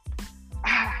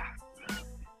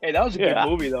 Hey, that was a good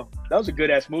movie, though. That was a good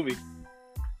ass movie.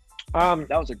 That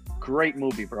was a great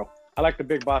movie, bro. I like The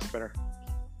Big Boss better.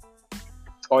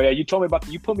 Oh yeah, you told me about.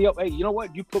 You put me up. Hey, you know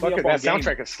what? You put me up on That game.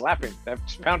 soundtrack is slapping. That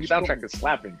soundtrack is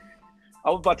slapping. I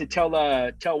was about to tell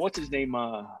what's his name,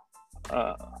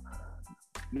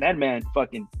 Madman,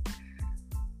 fucking,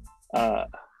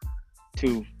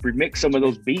 to remix some of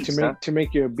those beats. To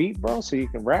make you a beat, bro, so you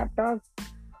can rap, dog.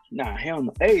 Nah, hell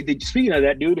no. Hey, speaking of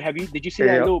that, dude, did you see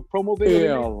that little promo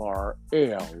video?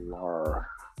 LR.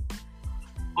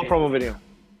 What promo video?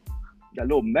 That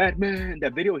little Madman,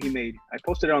 that video he made. I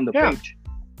posted it on the page.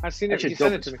 I seen That it. You shit's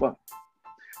sent dope it to as me. fuck.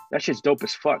 That shit's dope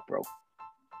as fuck, bro.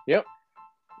 Yep.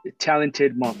 A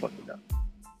talented motherfucker, dog.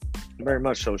 Very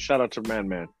much so. Shout out to Man.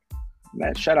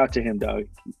 Man, shout out to him, dog.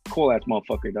 Cool ass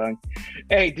motherfucker, dog.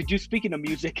 Hey, speaking of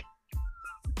music,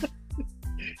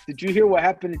 did you hear what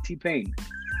happened to T-Pain?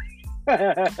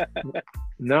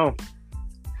 No.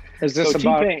 Is this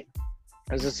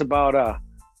about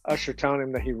Usher telling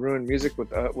him that he ruined music with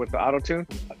the auto-tune?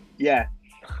 Yeah.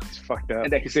 He's fucked up.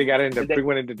 And that- He said he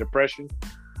went into depression.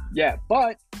 Yeah,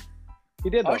 but He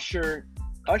did though.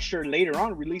 Usher later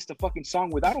on released a fucking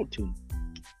song with auto-tune.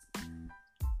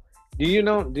 Do you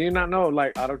not know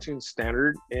like auto-tune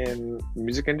standard in the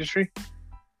music industry?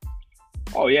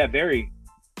 Oh yeah, very.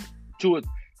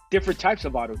 Different types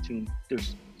of auto-tune.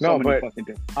 There's No, so many but fucking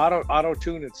different.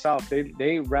 auto-tune itself,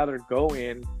 they rather go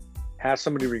in, have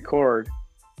somebody record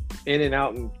in and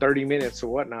out in 30 minutes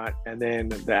or whatnot, and then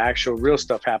the actual real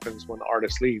stuff happens when the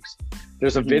artist leaves.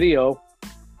 There's a video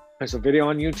on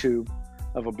YouTube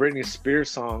of a Britney Spears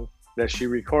song that she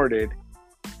recorded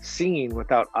singing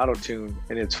without auto-tune,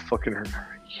 and it's fucking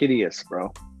hideous,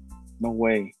 bro. No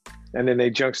way. And then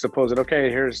they juxtapose it. Okay,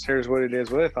 here's what it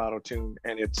is with auto-tune,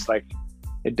 and it's like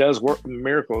it does work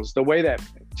miracles. The way that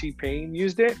T-Pain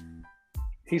used it,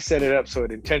 he set it up so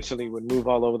it intentionally would move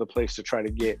all over the place to try to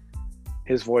get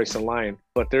his voice in line.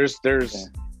 But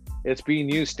it's being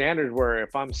used standard where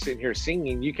if I'm sitting here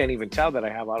singing, you can't even tell that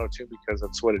I have auto-tune because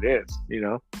that's what it is, you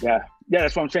know? Yeah,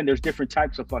 that's what I'm saying. There's different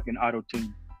types of fucking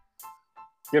auto-tune.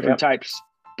 Different types.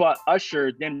 But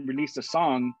Usher then released a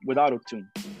song with auto-tune.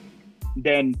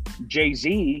 Then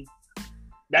Jay-Z,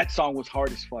 that song was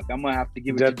hard as fuck. I'm gonna have to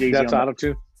give it to Jay-Z. That's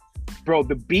auto-tune? Bro,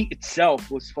 the beat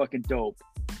itself was fucking dope.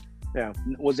 Yeah.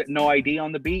 Was it No ID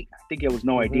on the beat? I think it was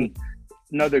No ID.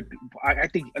 I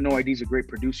think No ID is a great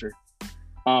producer.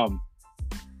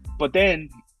 But then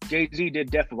Jay-Z did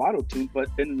Death of Auto-Tune, but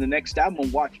then the next album,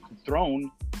 Watch the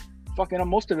Throne, fucking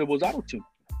most of it was auto-tune.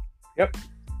 Yep.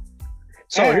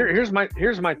 So here's my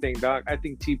thing, dog. I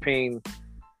think T-Pain,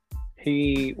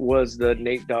 he was the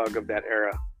Nate Dogg of that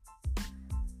era.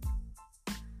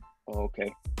 Oh,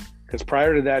 okay. Because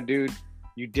prior to that, dude,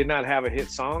 you did not have a hit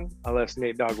song unless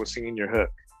Nate Dogg was singing your hook.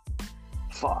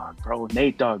 Fuck, bro.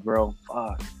 Nate Dogg, bro.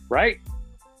 Fuck. Right?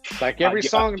 Like every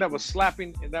song that was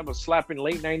slapping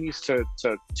late 90s to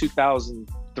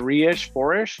 2003-ish,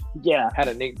 4-ish, yeah, had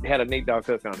a Nate Dogg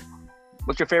hook on it.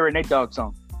 What's your favorite Nate Dogg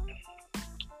song?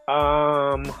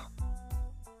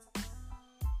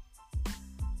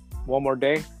 One More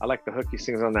Day. I like the hook he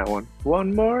sings on that one.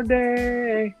 One more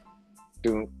day.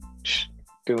 Doom.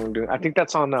 I think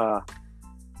that's on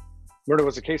Murder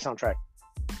Was a Case soundtrack.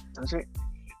 That's it.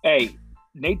 Hey,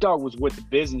 Nate Dogg was with the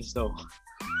business though.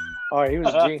 Oh, he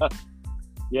was a G.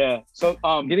 Yeah. So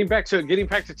getting back to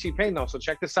T-Pain though. So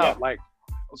check this out. Yeah.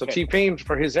 So T-Pain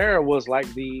for his era was like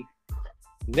the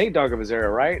Nate Dogg of his era,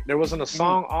 right? There wasn't a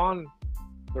song on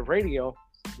the radio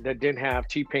that didn't have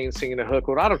T-Pain singing a hook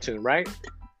with autotune, right?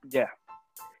 Yeah.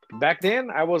 Back then,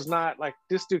 I was not like,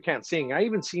 this dude can't sing. I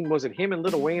even seen, was it him and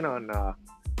Lil Wayne on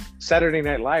Saturday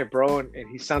Night Live, bro? And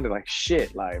he sounded like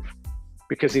shit live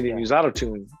because he didn't use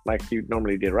autotune like he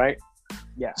normally did, right?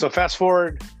 Yeah. So fast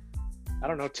forward, I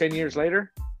don't know, 10 years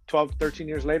later, 12, 13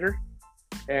 years later,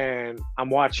 and I'm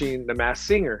watching The Masked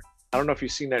Singer. I don't know if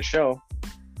you've seen that show.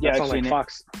 Yeah, it's on like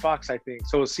Fox, I think.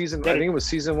 So it was I think it was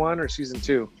season 1 or season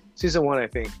 2. Season 1, I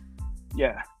think.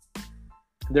 Yeah.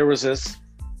 There was this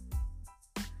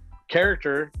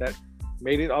character that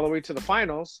made it all the way to the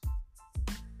finals,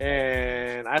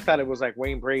 and I thought it was like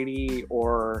Wayne Brady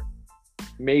or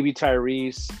maybe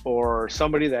Tyrese or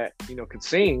somebody that, you know, could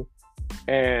sing,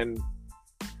 and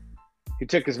he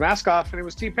took his mask off and it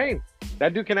was T-Pain.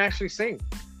 That dude can actually sing.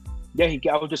 Yeah,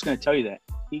 I was just gonna tell you that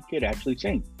he could actually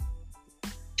sing.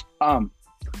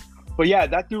 But yeah,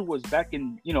 that dude was back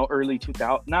in, you know, early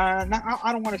 2000. Nah,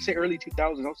 I don't want to say early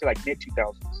 2000s. I'll say like mid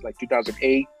 2000s, like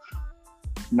 2008,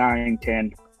 9,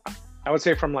 10. I would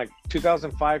say from like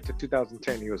 2005 to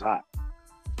 2010, he was hot.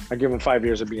 I give him 5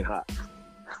 years of being hot.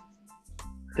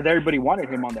 Because everybody wanted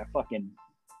him on that fucking.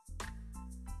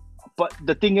 But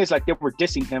the thing is, like, they were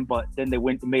dissing him, but then they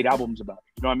went and made albums about it.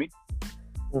 You know what I mean?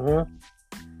 Mm-hmm.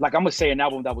 Like, I'm gonna say an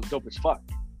album that was dope as fuck.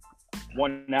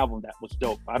 One album that was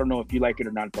dope. I don't know if you like it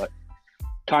or not, but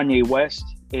Kanye West,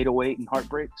 808 and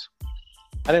Heartbreaks.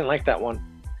 I didn't like that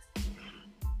one.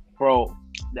 Bro,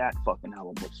 that fucking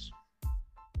album was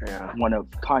one of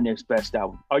Kanye's best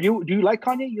albums. Do you like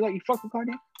Kanye? You fuck with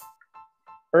Kanye?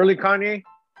 Early Kanye?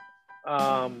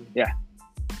 Yeah.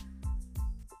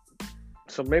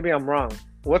 So maybe I'm wrong.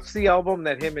 What's the album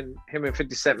that him and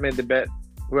 50 Cent made the bet?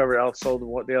 Whoever else sold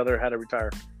what the other had to retire.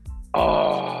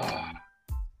 Oh,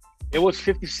 it was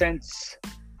 50 Cent's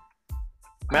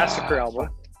Massacre album.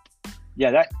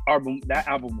 Yeah, that album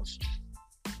was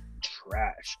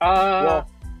trash. Well,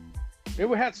 it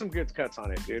had some good cuts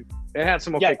on it, dude. It had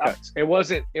some okay cuts. It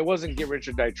wasn't Get Rich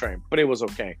or Die Trying, but it was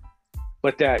okay.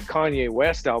 But that Kanye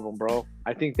West album, bro,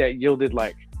 I think that yielded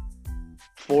like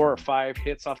 4 or 5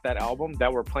 hits off that album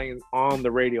that were playing on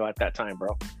the radio at that time,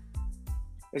 bro.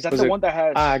 Is that the one that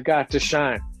has I Got to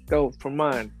Shine, Go for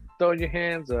Mine, Throw Your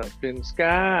Hands Up in the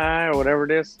Sky, or whatever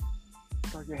it is?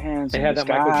 Throw your hands. It had that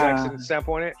Michael Jackson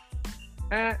sample in it.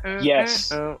 Yes.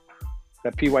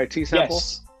 That PYT sample.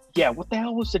 Yes. Yeah. What the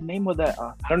hell was the name of that?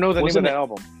 I don't know the name of that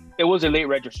album. It was a Late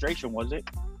Registration, was it?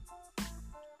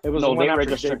 It was no, the one Late after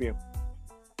Registration. debut.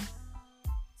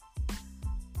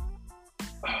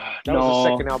 That was the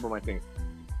second album, I think.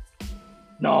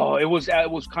 No, it was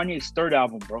Kanye's third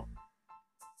album, bro.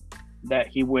 That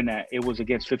he went at. It was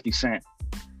against 50 Cent.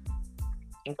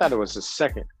 I thought it was the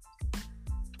second.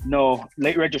 No,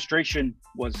 Late Registration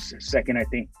was second, I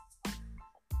think.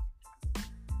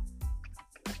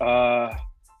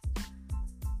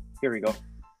 Here we go.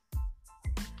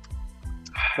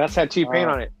 That's had T-Pain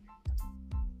on it.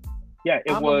 Yeah,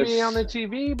 it I'ma was. be on the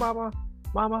TV, mama.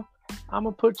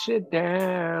 I'ma put you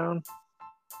down.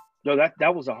 Yo,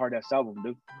 that was a hard ass album,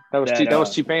 dude. That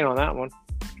was T-Pain on that one.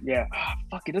 Yeah.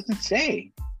 Fuck, it doesn't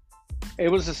say. It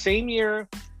was the same year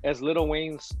as Lil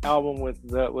Wayne's album with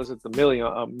the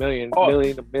Million.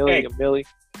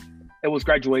 It was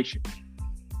Graduation.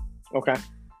 Okay.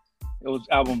 It was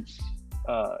albums.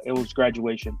 It was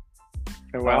Graduation.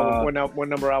 And what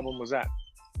number album was that?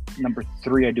 Number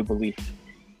 3, I do believe.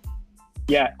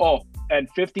 Yeah. Oh, and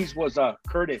 50s was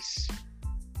Curtis.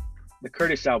 The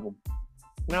Curtis album.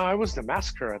 No, it was the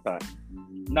Massacre, I thought.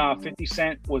 Nah, 50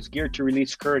 Cent was geared to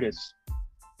release Curtis.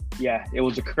 Yeah, it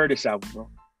was a Curtis album, bro.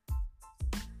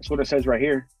 That's what it says right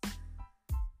here.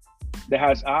 that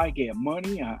has "I get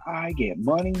money, I get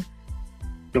money."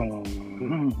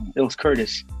 It was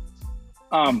Curtis.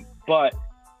 But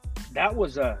that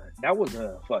was a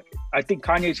fuck it. I think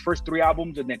Kanye's first 3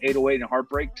 albums and then 808 and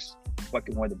Heartbreaks,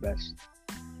 fucking one of the best.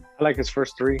 I like his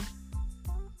first 3.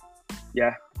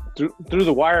 Yeah. Through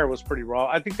the Wire was pretty raw.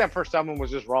 I think that first album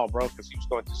was just raw, bro, because he was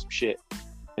going through some shit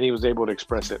and he was able to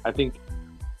express it. I think,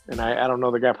 and I don't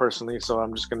know the guy personally, so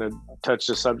I'm just going to touch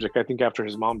the subject. I think after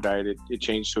his mom died, it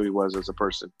changed who he was as a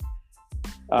person.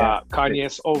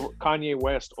 Kanye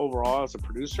West overall as a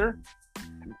producer,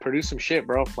 produced some shit,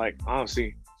 bro. Like,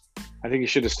 honestly, I think he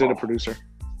should have stood a producer.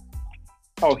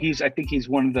 Oh, I think he's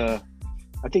one of the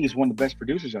best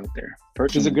producers out there.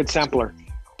 Personally. He's a good sampler.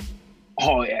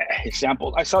 Oh yeah, his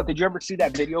sample. Did you ever see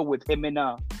that video with him and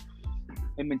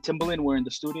Timbaland were in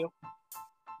the studio?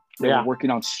 They were working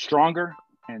on Stronger,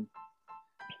 and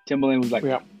Timbaland was like,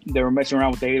 they were messing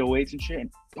around with the 808s and shit.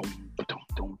 And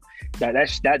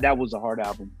that was a hard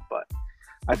album, but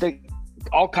I think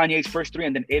all Kanye's first 3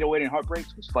 and then 808 and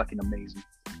Heartbreaks was fucking amazing.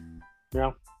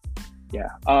 Yeah.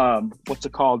 What's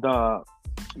it called?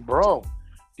 Bro,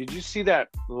 did you see that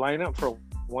lineup for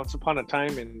Once Upon a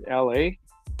Time in LA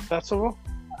Festival?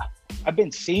 I've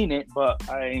been seeing it, but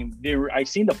I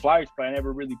seen the flyers, but I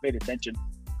never really paid attention.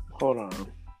 Hold on.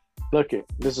 Look it.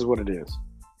 This is what it is.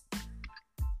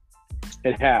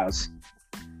 It has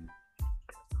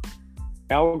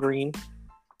Al Green.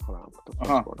 Hold on. What the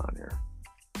fuck's going on here?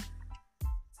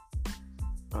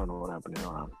 I don't know what happened here.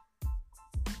 Hold on.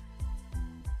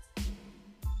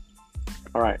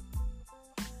 All right.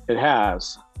 It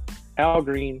has Al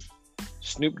Green,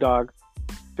 Snoop Dogg,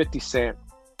 50 Cent,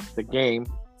 The Game,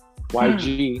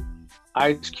 YG,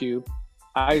 Ice Cube,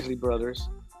 Isley Brothers,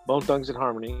 Bone Thugs and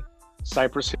Harmony,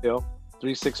 Cypress Hill,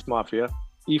 3 6 Mafia,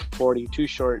 E40, Too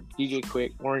Short, DJ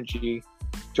Quick, Warren G,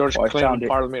 George Clinton,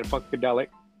 Parliament Funkadelic,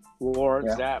 War,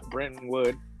 Zapp, Brenton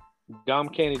Wood, Dom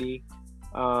Kennedy,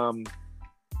 OGZ,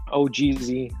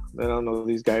 I don't know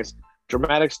these guys,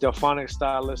 Dramatics, Delphonics,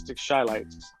 Stylistics, Shy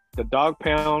Lights, The Dog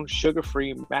Pound, Sugar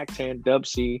Free, Mac 10, Dub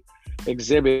C,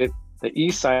 Exhibit, The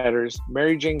Eastsiders,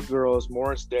 Mary Jane Girls,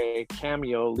 Morris Day,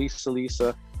 Cameo,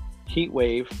 Lisa,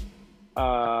 Heatwave,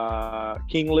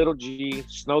 King Little G,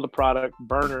 Snow the Product,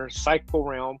 Burner, Psycho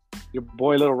Realm, your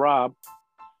boy Little Rob,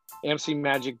 MC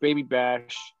Magic, Baby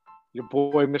Bash, your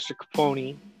boy Mr.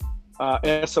 Capone,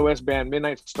 SOS Band,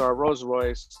 Midnight Star, Rolls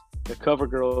Royce, the Cover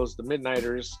Girls, the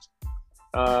Midnighters,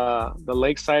 the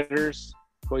Lakesiders,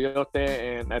 Coyote,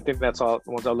 and I think that's all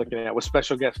the ones I'm looking at with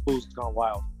special guest Fools Gone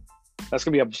Wild. That's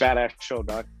gonna be a badass show,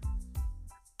 dog.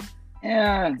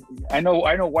 Yeah, I know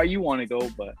why you want to go,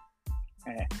 but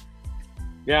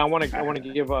yeah, I want to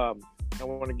give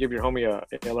your homie a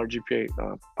LRGPA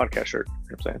podcast shirt. You know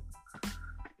what I'm saying?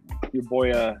 Your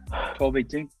boy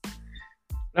 1218?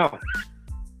 No.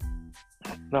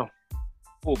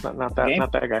 Oh, not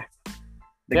that guy.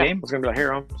 The Game? It's gonna be like,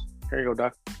 here you go,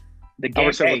 doc. The Game.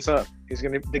 Albert said, what's up? He's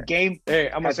gonna. The Game. Hey,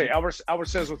 I'm gonna say Albert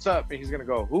says what's up, and he's gonna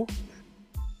go, who?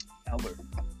 Albert.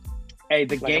 Hey,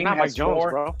 the Game not has Mike Jones, more.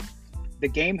 Bro. The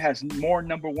Game has more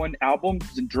 #1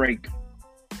 albums than Drake.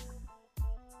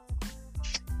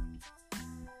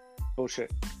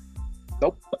 Bullshit.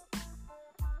 Nope.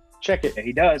 Check it. Yeah,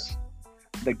 he does.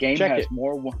 The Game Check has it.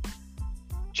 more.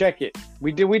 Check it.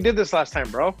 We did this last time,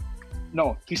 bro.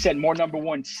 No, he said more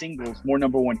 #1 singles, more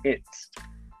 #1 hits,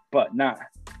 but not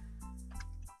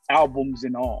albums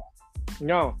and all.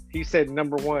 No, he said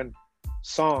 #1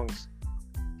 songs.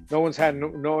 No one's had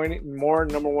any more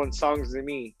 #1 songs than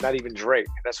me. Not even Drake.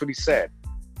 That's what he said.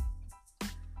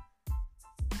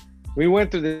 We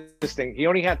went through this thing. He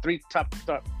only had three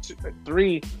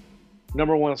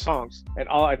 #1 songs, and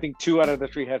I think 2 out of the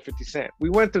 3 had 50 Cent. We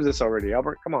went through this already,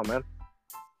 Albert. Come on, man.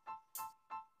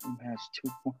 He has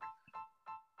 2 more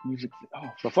music.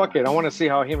 Oh, so fuck it. I want to see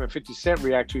how him and 50 Cent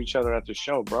react to each other at the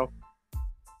show, bro.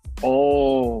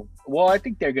 Oh, well, I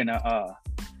think they're gonna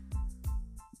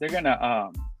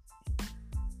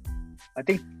I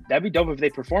think that'd be dope if they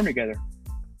perform together.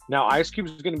 Now, Ice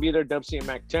Cube's going to be there, Dub C and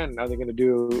Mac 10. Are they going to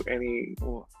do any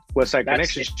West Side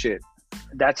Connection shit?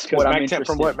 That's what I'm interested in.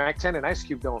 From what Mac 10 and Ice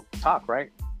Cube don't talk,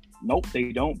 right? Nope,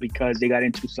 they don't, because they got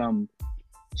into some,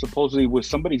 supposedly with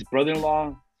somebody's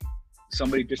brother-in-law,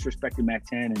 somebody disrespected Mac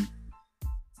 10, and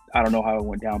I don't know how it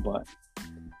went down, but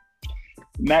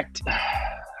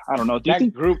I don't know.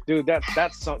 Group, dude,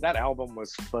 that album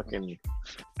was fucking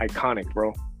iconic,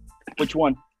 bro. Which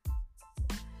one?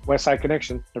 West Side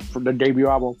Connection, the debut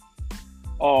album.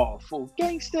 Oh, full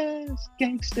gangsters.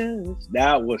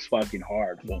 That was fucking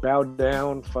hard. Bow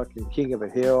Down, fucking King of the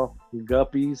Hill,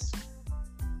 Guppies.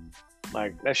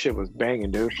 Like, that shit was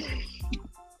banging, dude.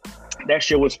 That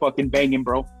shit was fucking banging,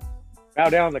 bro. Bow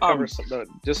Down, the cover,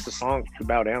 just the song,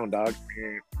 Bow Down, dog.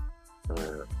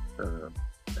 And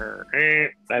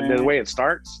the way it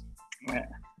starts. Yeah.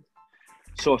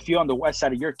 So if you're on the west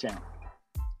side of your town,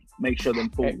 make sure them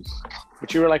fools. Hey,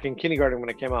 but you were like in kindergarten when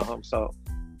it came out, huh? So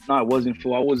no, I wasn't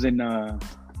fool. I was in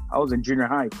junior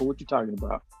high. Fool, what you talking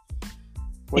about?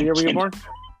 What year were you born?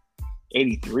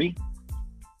 83.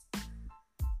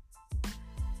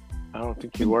 I don't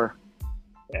think you were.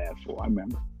 Yeah, fool.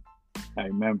 I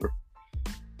remember.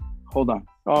 Hold on.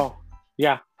 Oh,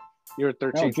 yeah. You were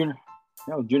 13.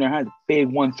 Junior high, the big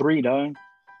 1-3, dog.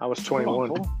 I was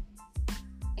 21.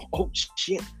 Oh,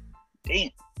 shit. Damn.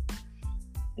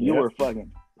 You were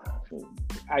fucking.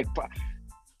 I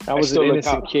was an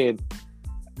innocent kid.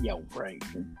 Yo, right.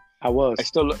 I was. I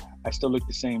still look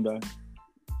the same, dog.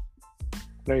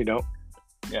 No, you don't.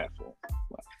 Yeah, fool.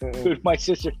 Dude, my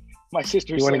sister.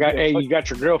 You got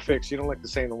your grill fixed. You don't look the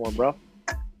same no more, bro.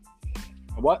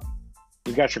 What?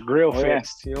 You got your grill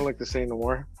fixed. Yeah. You don't look the same no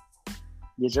more.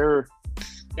 Yes, sir.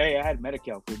 Hey, I had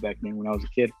Medi-Cal food back then when I was a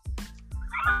kid.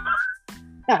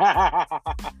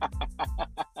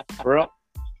 For real?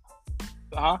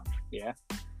 Uh-huh. Yeah.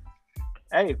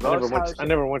 Hey, bro. I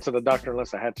never went to the doctor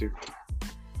unless I had to.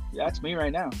 Yeah, that's me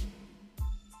right now.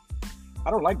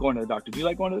 I don't like going to the doctor. Do you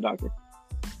like going to the doctor?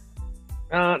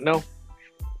 No.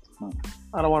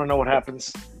 I don't want to know what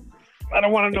happens. I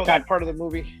don't want to know that part of the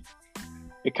movie.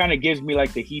 It kind of gives me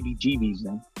like the heebie-jeebies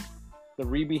then. The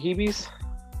reebie-heebies?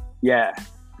 Yeah.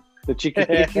 The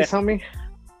chicky-pickies, homie?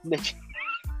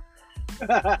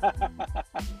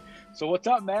 So what's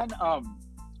up, man?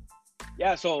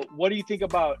 Yeah, so what do you think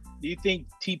do you think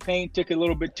T-Pain took a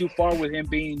little bit too far with him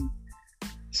being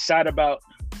sad about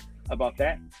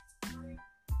that?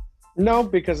 No,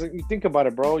 because you think about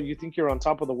it, bro. You think you're on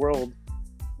top of the world,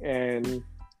 and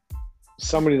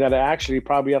somebody that actually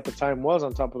probably at the time was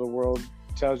on top of the world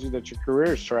tells you that your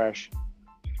career is trash.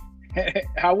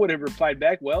 I would have replied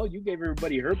back, well, you gave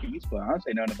everybody herpes, but I don't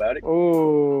say nothing about it.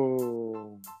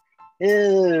 Oh.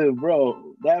 Ew,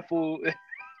 bro. That fool.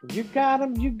 You got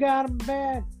them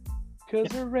bad, because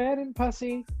they're red and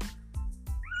pussy.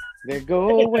 They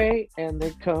go away and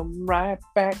they come right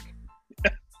back.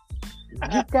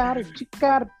 You got it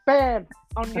bad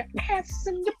on your ass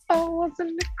and your balls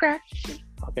and the crack.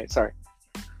 Okay, sorry.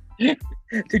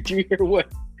 Did you hear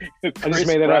what? I just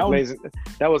made that up, Mason.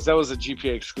 That was a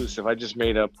GPA exclusive. I just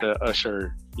made up the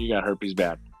Usher. You got herpes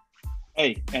bad.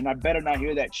 Hey, and I better not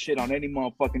hear that shit on any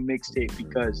motherfucking mixtape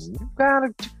because you got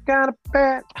it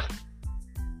bad.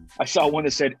 I saw one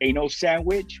that said, "Ain't no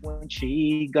sandwich when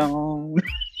she gone."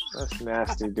 That's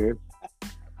nasty, dude.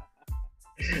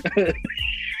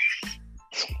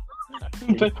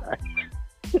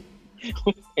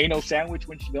 Ain't no sandwich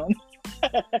when she gone.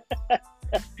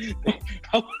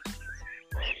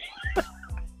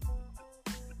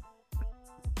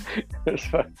 This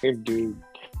fucking dude.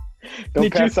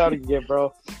 Don't pass out again,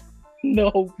 bro.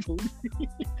 No.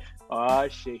 Ah,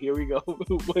 shit. Here we go.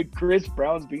 When Chris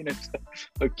Brown's being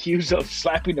accused of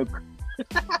slapping a.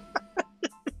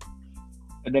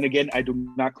 And then again, I do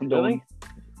not condone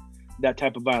that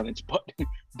type of violence, but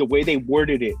the way they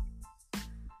worded it,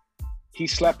 he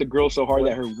slapped the girl so hard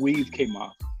that her weave came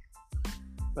off.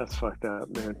 That's fucked up,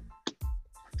 man.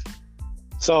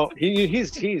 So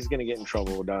he's gonna get in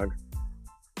trouble, dog.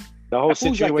 The whole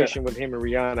situation with him and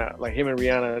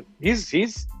Rihanna,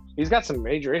 he's got some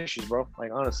major issues, bro.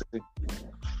 Like, honestly.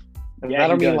 And I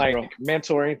don't mean like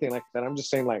mental or anything like that. I'm just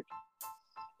saying like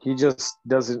he just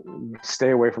doesn't stay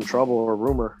away from trouble or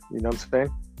rumor. You know what I'm saying?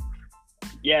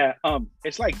 Yeah.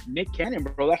 It's like Nick Cannon,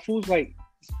 bro. That fool's like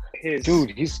his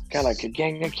dude. He's got like a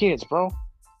gang of kids, bro.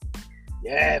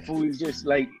 Yeah, fool. He's just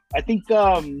like, I think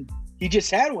he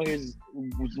just had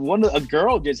a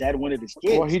girl just had one of his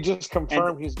kids. Well, he just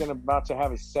confirmed he's about to have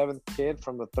his 7th kid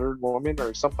from the 3rd woman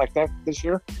or something like that this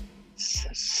year.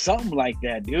 Something like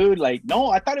that, dude. Like, no,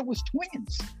 I thought it was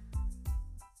twins.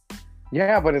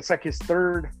 Yeah, but it's like his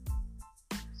third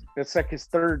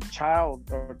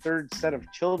child or 3rd set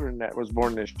of children that was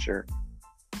born this year.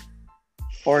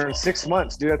 Or in 6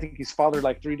 months, dude. I think he's fathered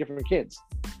like 3 different kids.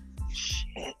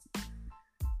 Shit.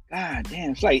 God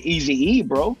damn, it's like Eazy-E,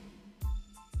 bro.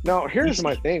 No, here's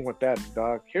my thing with that,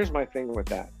 dog. Here's my thing with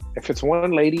that. If it's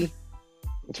one lady,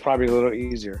 it's probably a little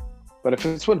easier. But if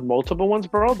it's with multiple ones,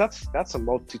 bro, that's some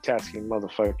multitasking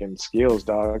motherfucking skills,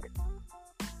 dog.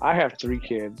 I have 3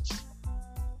 kids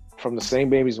from the same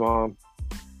baby's mom,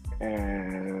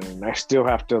 and I still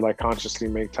have to like consciously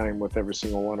make time with every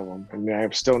single one of them. And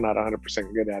I'm still not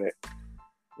 100% good at it.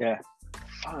 Yeah.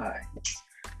 Fuck.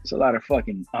 It's a lot of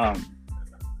fucking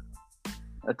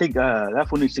I think that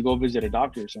fool needs to go visit a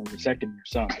doctor or something, vasectomy or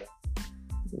something.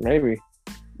 Maybe.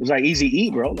 It's like Easy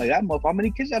E, bro. Like that motherfucker. How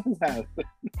many kids that fool have?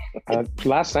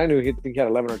 Last I knew, he had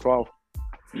 11 or 12.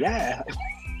 Yeah.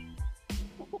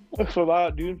 That's a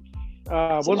lot, dude.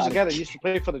 What was the guy that used to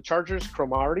play for the Chargers?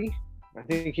 Cromartie? I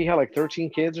think he had like 13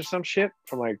 kids or some shit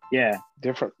from like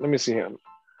different. Let me see him.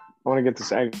 I want to get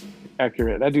this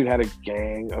accurate. That dude had a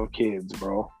gang of kids,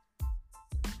 bro.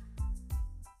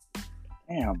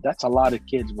 Damn, that's a lot of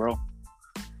kids, bro.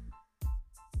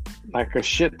 Like a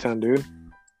shit ton, dude.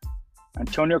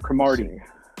 Antonio Cromartie.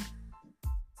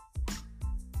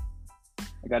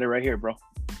 I got it right here, bro.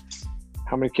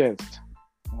 How many kids?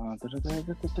 Oh,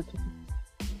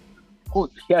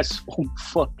 yes. Oh,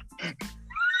 fuck.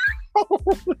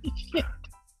 Holy shit.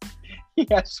 He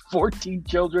has 14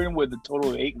 children with a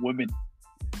total of 8 women.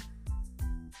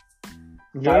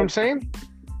 You know what I'm saying?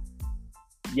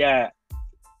 Yeah.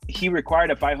 He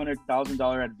required a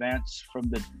 $500,000 advance from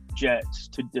the Jets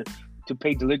to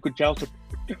pay delinquent child support.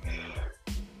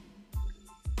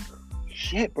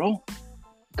 Shit, bro.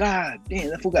 God damn,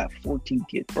 that fool got 14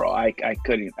 kids, bro. I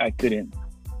couldn't. I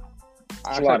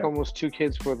took almost 2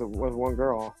 kids with one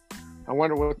girl. I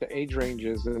wonder what the age range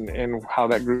is and how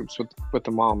that groups with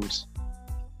the moms,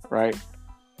 right?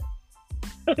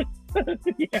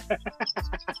 Yeah.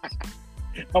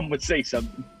 I'm gonna say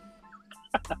something.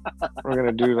 We're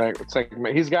gonna do it's like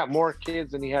he's got more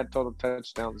kids than he had total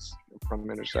touchdowns from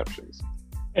interceptions.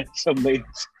 And some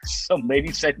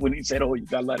lady said when he said, "Oh, you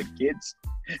got a lot of kids,"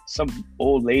 some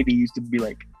old lady used to be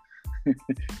like,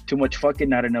 "Too much fucking,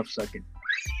 not enough sucking."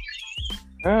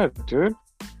 Yeah, dude.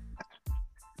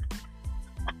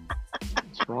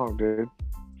 What's wrong, dude?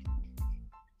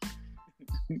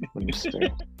 Let me see.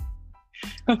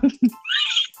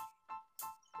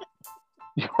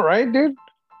 You all right, dude?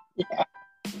 Yeah.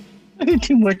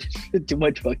 Too much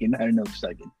fucking, not enough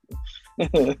sucking.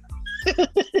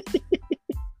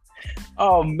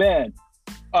 Oh man,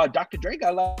 Dr. Dre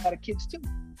got a lot of kids too.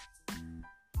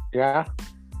 Yeah.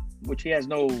 Which he has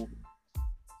no.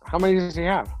 How many does he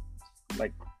have?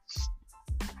 Like,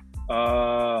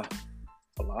 a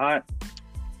lot.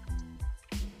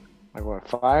 Like what?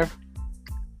 5?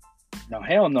 No,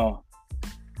 hell no.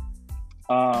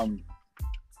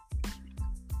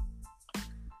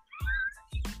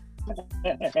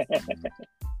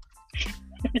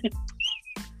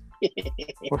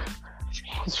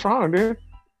 What's wrong, dude?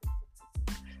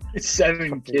 It's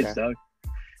 7 kids, dog.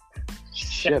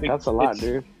 Shit, that's a lot,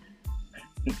 dude.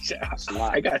 That's a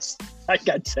lot. I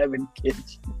got 7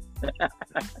 kids.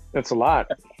 That's a lot.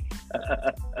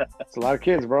 It's a lot of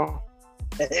kids, bro.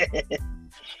 Hey,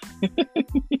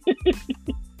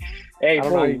 I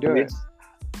don't know how you do it.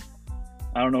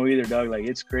 I don't know either, dog. Like,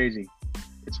 it's crazy.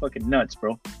 It's fucking nuts,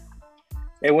 bro.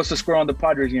 Hey, what's the score on the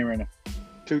Padres game right now?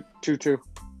 2-2.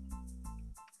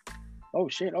 Oh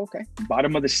shit. Okay.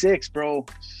 Bottom of the 6, bro.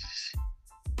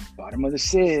 Bottom of the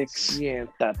 6.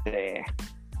 Siéntate.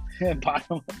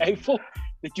 Bottom. Hey, fool.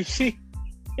 Did you see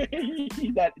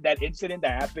that incident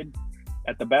that happened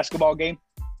at the basketball game?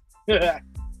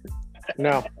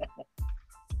 No.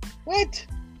 What?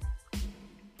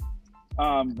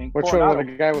 Which one?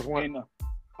 The guy was one.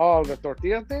 Oh, the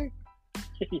tortilla thing.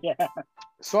 Yeah.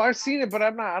 So I've seen it, but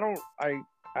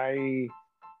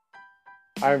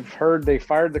I've heard they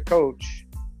fired the coach,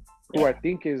 who I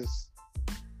think is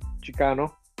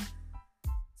Chicano.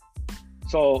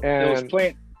 So it was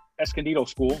playing Escondido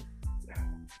school.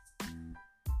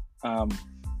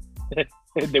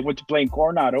 They went to playing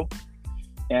Coronado,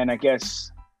 and I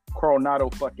guess Coronado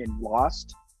fucking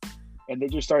lost, and they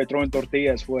just started throwing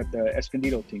tortillas for the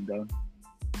Escondido team, though.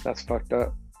 That's fucked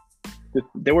up.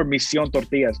 They were Mission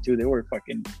tortillas too. They were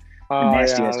fucking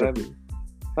nasty ass tortillas.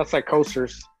 That's like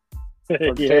coasters. Or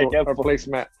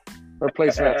placemat. Or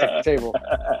placemats at the table.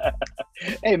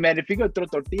 Hey man, if you go throw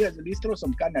tortillas, at least throw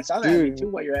some carne asada at me too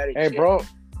while you're at it. Hey bro,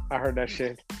 I heard that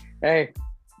shit. Hey,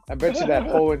 I bet you that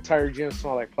whole entire gym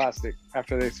smelled like plastic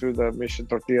after they threw the Mission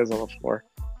tortillas on the floor.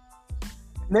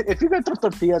 If you're gonna throw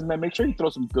tortillas, man, make sure you throw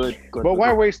some good. But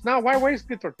why waste? No, why waste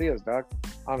good tortillas, dog?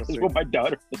 Honestly, that's what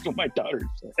my daughter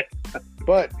said.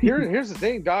 But here's the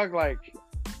thing, dog. Like,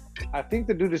 I think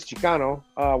the dude is Chicano.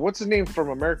 What's his name from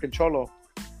American Cholo?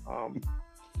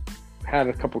 Had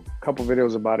a couple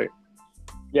videos about it.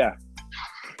 Yeah.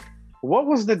 What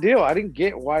was the deal? I didn't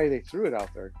get why they threw it out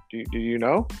there. Do you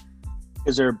know?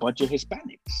 Because they're a bunch of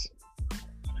Hispanics.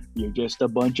 You're just a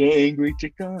bunch of angry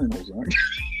Chicanos, aren't you?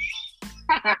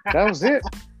 That was it.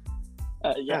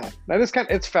 Yeah. That is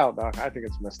it's foul, dog. I think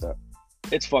it's messed up.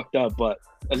 It's fucked up, but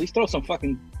at least throw some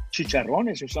fucking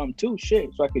chicharrones or something too. Shit,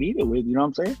 so I could eat it with. You know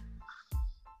what I'm saying?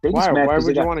 They just Why? mad Why 'cause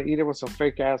would they you got want to eat it with some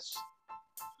fake ass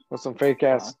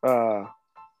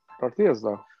tortillas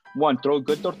though? one, throw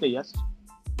good tortillas,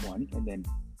 one, and then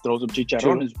throw some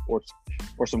chicharrones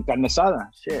or some carne asada.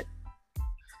 Shit.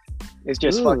 It's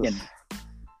just Ugh. fucking.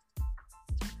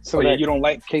 So Oh, yeah, that you don't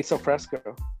like. queso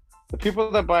fresco. The people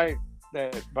that buy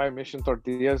Mission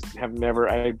tortillas have never,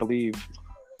 I believe,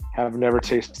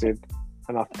 tasted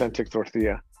an authentic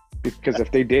tortilla, because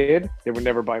if they did, they would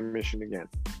never buy Mission again.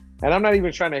 And I'm not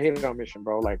even trying to hate on Mission,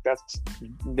 bro. Like,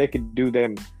 they could do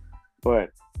them, but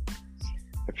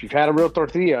if you've had a real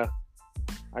tortilla,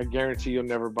 I guarantee you'll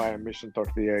never buy a Mission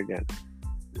tortilla again.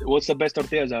 What's the best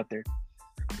tortillas out there?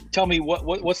 Tell me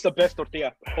what's the best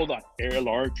tortilla? Hold on.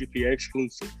 ALR GPA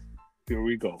exclusive. Here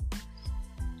we go.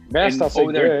 Best, And I'll say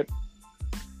over there-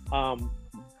 good.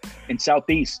 In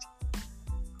Southeast.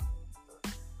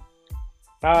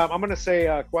 I'm gonna say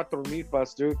Cuatro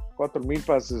Milpas, dude. Cuatro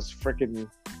Milpas is freaking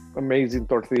amazing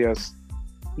tortillas.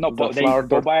 No, The but flour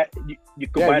go buy it. You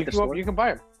can buy it at the store. You can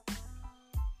buy them.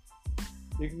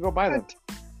 You can go buy them.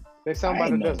 They sound by I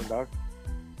the know. dozen, dog.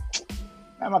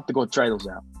 I'm gonna have to go try those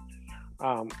out.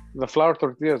 The flour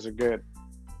tortillas are good.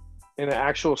 In an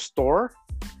actual store,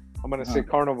 I'm gonna say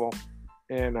Carnival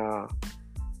in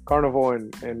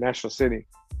National City.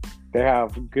 They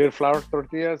have good flour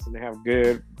tortillas and they have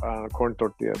good corn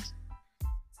tortillas.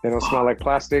 They don't smell like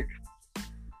plastic.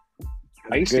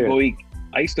 I used to go eat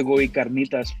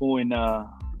carnitas fool in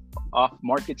off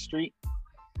Market Street,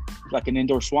 like an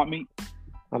indoor swap meet.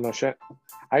 Oh no shit.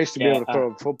 I used to be able to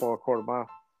throw a football a quarter mile.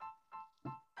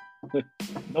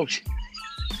 No shit.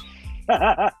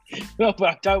 No, but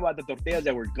I'm talking about the tortillas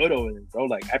that were good over there, bro.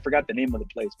 Like, I forgot the name of the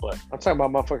place, but I'm talking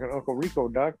about motherfucking Uncle Rico,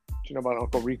 dog. You know about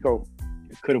Uncle Rico?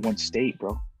 it could have won state, bro.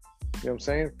 You know what I'm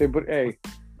saying?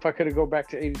 If I could have go back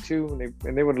to '82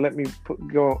 and they would let me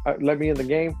let me in the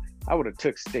game, I would have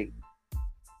took state.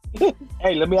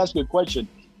 Hey, let me ask you a question.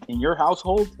 In your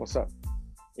household, What's up?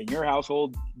 do you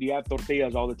have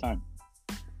tortillas all the time?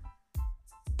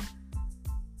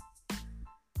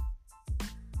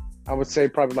 I would say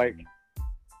probably like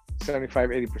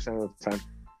 75-80% of the time.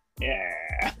 Yeah.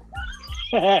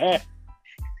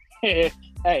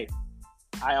 Hey,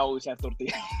 I always have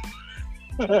tortillas.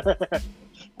 I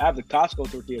have the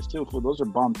Costco tortillas too. Fool. Those are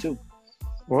bomb too.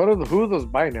 Who are those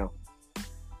buy now?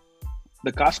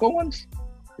 The Costco ones?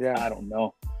 Yeah. I don't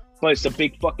know. But it's a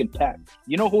big fucking pack.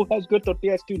 You know who has good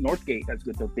tortillas too? Northgate has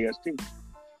good tortillas too.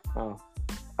 Oh.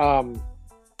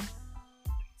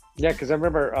 Yeah, because I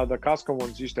remember the Costco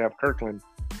ones used to have Porkyland.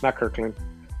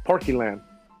 Porkyland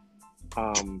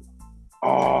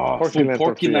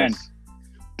tortillas.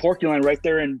 Porkyland right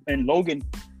there in Logan.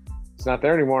 It's not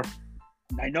there anymore.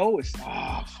 I know it's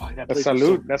fuck that That's place.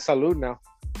 Salud. That's Salud now.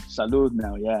 Salud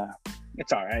now, yeah.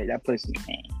 It's all right. That place is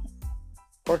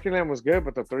Porkyland was good,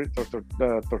 but the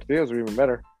tortillas were even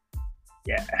better.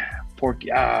 yeah.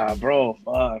 Bro,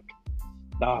 fuck.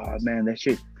 Man, that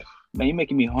shit. Man, you're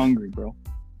making me hungry, bro.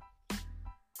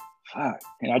 Fuck.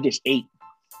 And I just ate.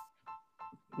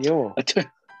 Yo. I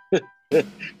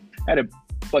had a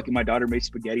fucking my daughter made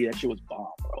spaghetti. That shit was bomb,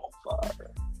 bro. Fuck.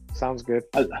 Sounds good.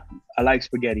 I like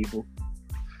spaghetti, fool.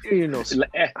 You know,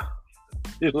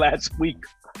 Last week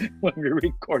when we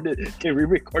recorded, did we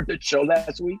record the show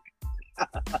last week?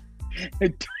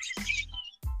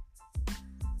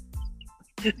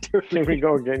 here we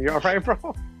go again. You all right, bro?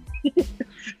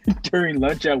 During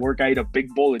lunch at work, I ate a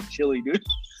big bowl of chili, dude.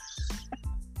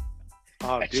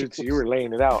 Oh, dude, so you were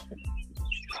laying it out.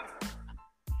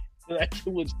 That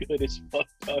shit was good as fuck,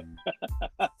 dog.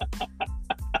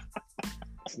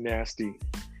 It's nasty.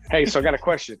 Hey, so I got a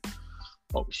question.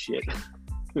 Oh shit.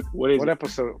 What is it?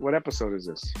 Episode? What episode is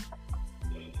this?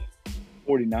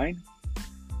 49?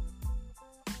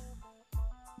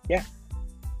 Yeah,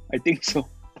 I think so.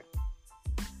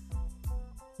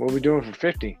 What are we doing for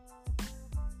 50?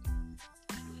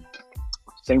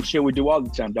 Same shit we do all the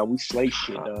time, dog. We slay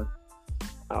shit, dog.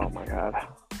 Oh my god.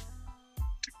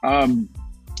 I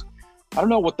don't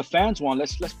know what the fans want.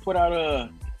 Let's put out a.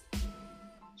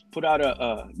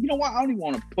 You know what? I don't even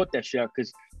want to put that shit out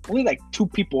because only like 2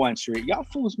 people answer it. Y'all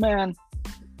fools, man.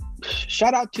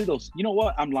 Shout out to those. You know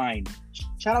what? I'm lying.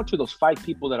 Shout out to those 5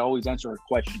 people that always answer our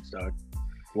questions, dog.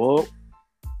 Well,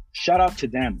 shout out to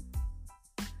them.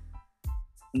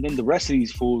 And then the rest of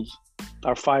these fools,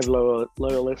 our 5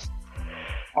 loyalists.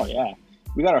 Oh yeah,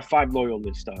 we got our 5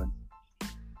 loyalists, dog.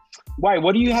 Why?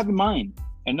 What do you have in mind?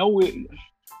 I know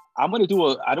I'm gonna do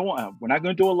we're not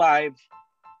gonna do a live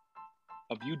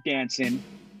of you dancing.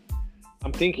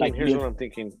 I'm thinking. Like Here's what I'm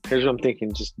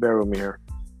thinking. Just bear with me here.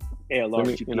 ALR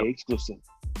GPA exclusive.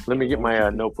 Let me get my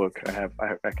notebook. I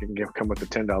can come with the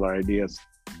 $10 ideas.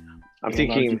 I'm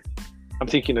thinking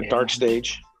a dark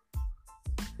stage.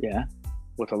 Yeah.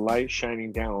 With a light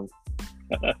shining down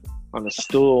on a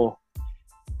stool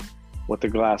with a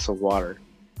glass of water,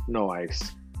 no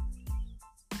ice.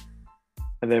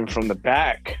 And then from the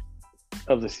back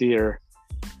of the theater,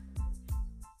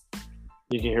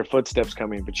 you can hear footsteps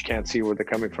coming, but you can't see where they're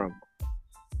coming from.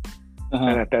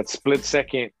 And at that split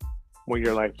second where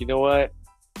you're like, you know what?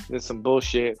 This is some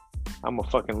bullshit. I'm gonna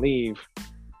fucking leave.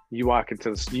 You walk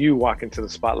into the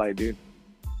spotlight, dude.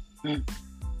 And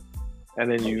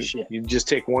then you just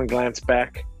take one glance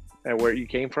back at where you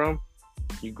came from.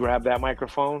 You grab that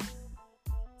microphone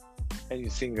and you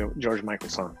sing a George Michael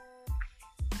song.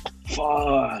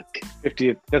 Fuck.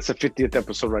 50th. That's the 50th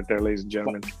episode right there, ladies and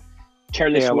gentlemen.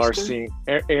 Careless ALR Whisper?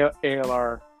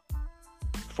 ALR,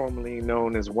 formerly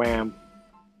known as Wham,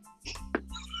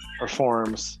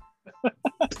 performs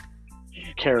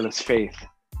Careless Faith.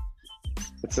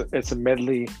 It's a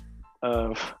medley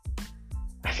of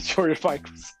George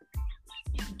Michael's.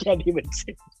 Can't even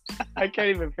say. I can't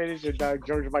even finish it, dog.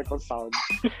 George Michael song.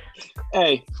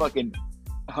 Hey, fucking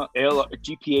ALR,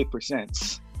 GPA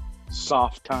presents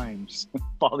Soft Times,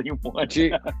 Volume 1.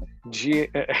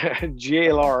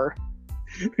 GLR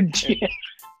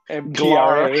and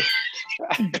Glar.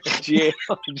 PRA.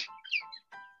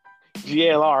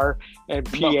 GLR and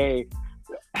PA.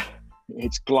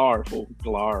 It's Glar, fool.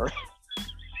 Glar.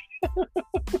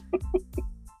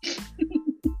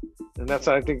 And that's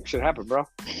what I think should happen, bro.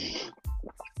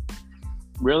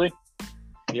 Really?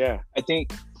 Yeah. I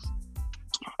think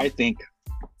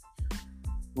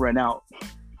rent out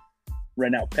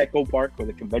Petco Park or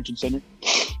the convention center.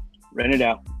 Rent it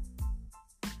out.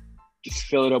 Just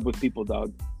fill it up with people,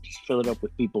 dog. Just fill it up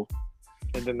with people.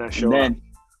 And then that show up.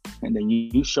 And then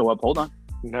you show up. Hold on.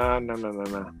 No.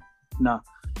 Nah.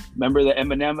 Remember the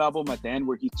Eminem album at the end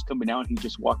where he's coming out and he's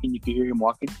just walking? You can hear him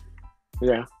walking.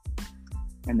 Yeah.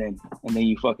 And then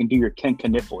you fucking do your Ken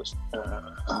Kniffles.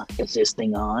 Is this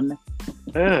thing on?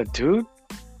 Dude.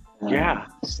 Yeah.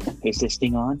 Is this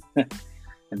thing on?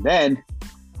 And then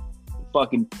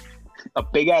fucking a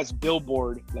big ass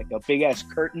billboard, like a big ass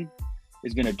curtain,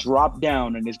 is gonna drop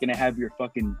down and it's gonna have your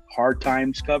fucking Hard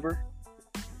Times cover.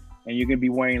 And you're gonna be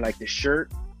wearing like the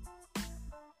shirt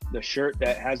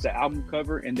that has the album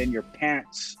cover, and then your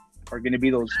pants are gonna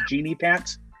be those genie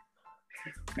pants.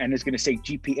 And it's gonna say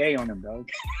GPA on them, dog.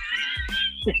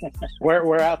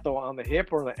 Where at though? On the hip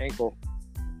or the ankle?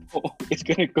 Oh, it's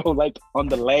gonna go like on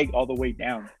the leg all the way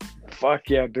down. Fuck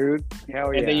yeah, dude!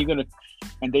 Hell yeah! And then you're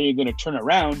gonna turn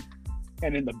around,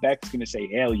 and then the back's gonna say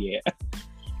hell yeah.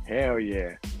 Hell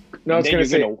yeah! No, it's gonna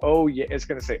say oh yeah. It's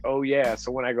gonna say oh yeah.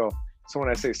 So when I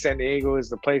say San Diego is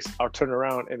the place, I'll turn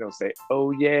around and it'll say oh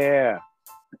yeah.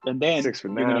 And then 6 for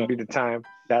 9 be the time.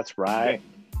 That's right.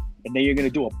 And then you're gonna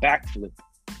do a backflip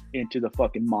into the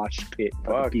fucking mosh pit.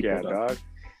 Fuck yeah, dog.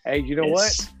 Hey, you know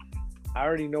what? I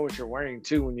already know what you're wearing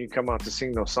too when you come out to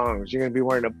sing those songs. You're gonna be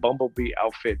wearing a Bumblebee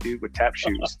outfit, dude, with tap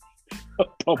shoes.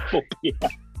 Bumblebee. You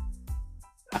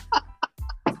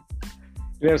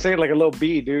know what I'm saying? Like a little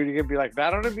bee, dude. You're gonna be like, I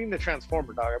don't mean the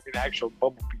Transformer, dog. I mean the actual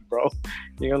Bumblebee, bro.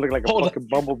 You're gonna look like a fucking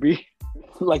Bumblebee.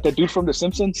 Like the dude from The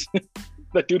Simpsons.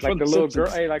 The dude like from the The little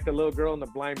Simpsons. girl. Hey, like the little girl in the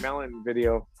Blind Melon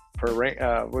video for Rain.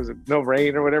 Was it No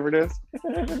Rain or whatever it is?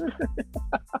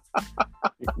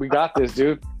 We got this,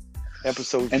 dude.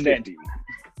 Episode 50. Then,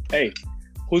 hey,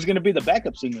 who's gonna be the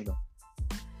backup singer though?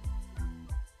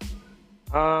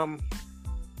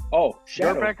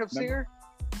 Shadow. Your backup singer?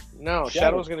 No,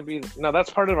 Shadow's gonna be. No, that's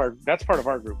part of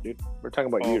our group, dude. We're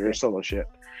talking about your solo shit.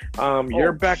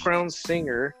 Your background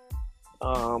singer.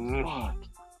 Fuck.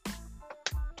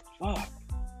 I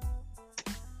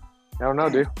don't know,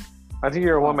 dude. I think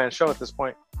you're a one-man show at this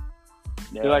point.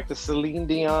 Yeah. You're like the Celine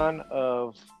Dion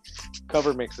of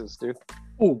cover mixes, dude.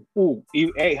 Ooh.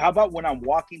 Hey, how about when I'm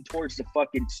walking towards the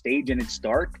fucking stage and it's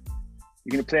dark?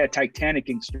 You're gonna play a Titanic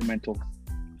instrumental.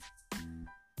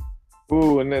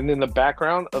 Ooh, and then in the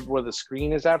background of where the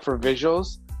screen is at for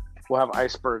visuals, we'll have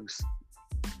icebergs.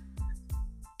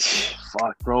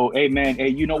 Fuck, bro. Hey, man. Hey,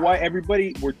 you know what?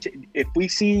 Everybody, if we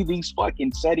see these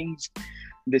fucking settings,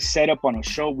 this setup on a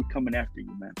show, we're coming after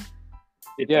you, man.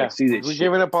 We're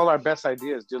giving up all our best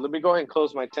ideas, dude. Let me go ahead and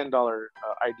close my $10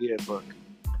 idea book.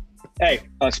 Hey,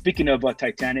 speaking of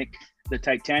Titanic, the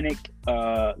Titanic,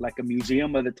 like a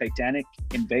museum of the Titanic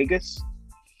in Vegas,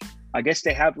 I guess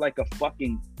they have like a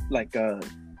fucking,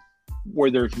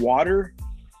 where there's water,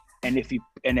 and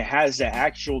it has the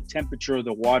actual temperature of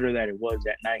the water that it was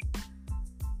that night.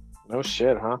 No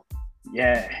shit, huh?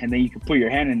 Yeah, and then you can put your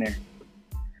hand in there.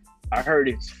 I heard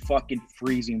it's fucking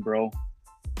freezing, bro.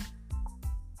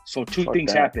 So two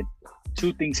things happened.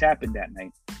 Two things happened that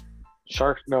night.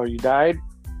 Shark? No, you died,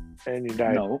 and you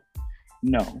died.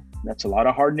 No, that's a lot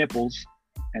of hard nipples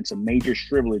and some major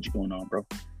shrivelage going on, bro.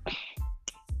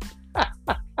 I'm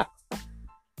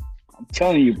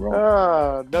telling you,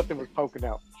 bro. Nothing was poking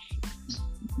out.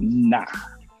 Nah,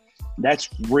 that's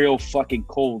real fucking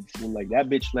cold. Fool. Like that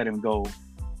bitch let him go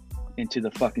into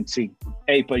the fucking sea.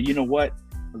 Hey, but you know what?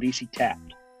 At least he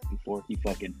tapped before the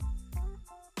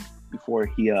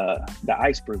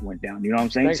iceberg went down. You know what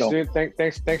I'm saying? Thanks,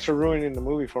 dude. Thanks for ruining the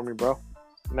movie for me, bro.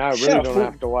 Now I really don't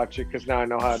have to watch it because now I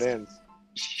know how it ends.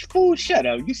 Fool, shut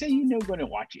up. You say you know going to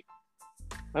watch it.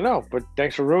 I know, but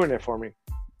thanks for ruining it for me.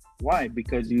 Why?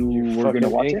 Because you were going to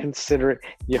watch it?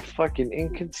 You fucking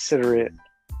inconsiderate.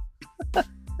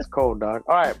 It's cold, dog.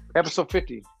 All right, episode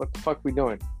 50. What the fuck we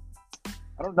doing?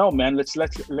 I don't know, man. Let's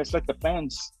let the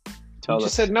fans tell us. You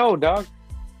just said no, dog.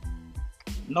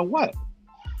 No what?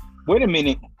 Wait a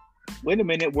minute.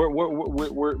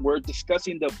 We're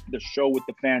discussing the show with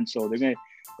the fans, so they're gonna.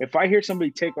 If I hear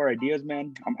somebody take our ideas,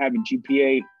 man, I'm having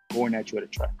GPA going at you at a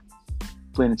track.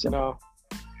 Plain and simple. No,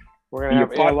 we're gonna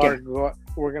have ALR go.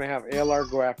 We're gonna have ALR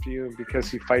go after you because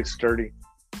he fights dirty.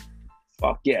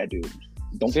 Fuck yeah, dude!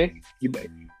 Don't see you.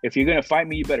 If you're gonna fight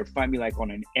me, you better fight me like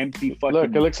on an empty fucking.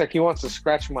 Look, it looks like he wants to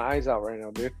scratch my eyes out right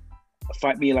now, dude.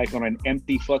 Fight me like on an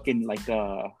empty fucking like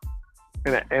in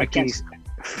an empty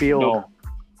field.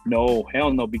 No,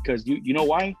 hell no. Because you know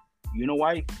why? You know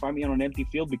why? Find me on an empty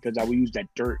field because I will use that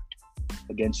dirt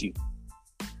against you.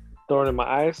 Throw it in my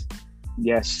eyes?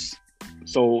 Yes.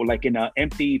 So like in an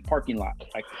empty parking lot,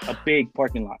 like a big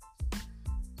parking lot.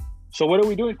 So what are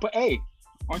we doing? But hey,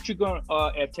 aren't you going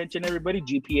attention everybody?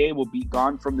 GPA will be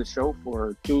gone from the show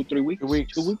for 2-3 weeks. 2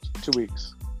 weeks. 2 weeks? 2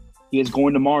 weeks. He is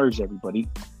going to Mars, everybody.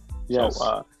 Yes.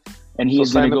 So, and he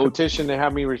is going to go petition to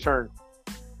have me return.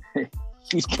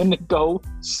 He's going to go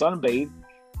sunbathe.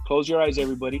 Close your eyes,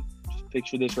 everybody. Just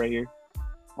picture this right here.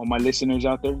 All my listeners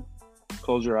out there,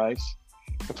 close your eyes.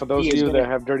 And for those of you that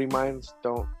have dirty minds,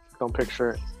 don't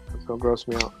picture it. It's going to gross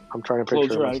me out. I'm trying to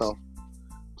picture it myself.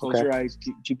 Close your eyes.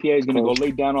 GPA is going to go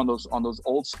lay down on those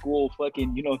old school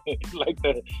fucking, like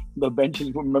the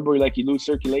benches. Remember, like you lose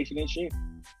circulation and shit?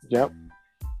 Yep.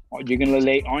 You're going to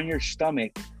lay on your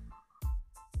stomach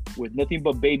with nothing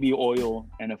but baby oil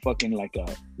and a fucking like a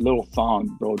little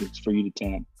thong, bro, that's for you to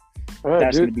tan.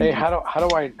 Dude, hey, how do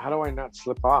I not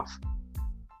slip off?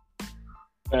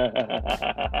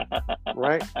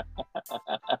 Right?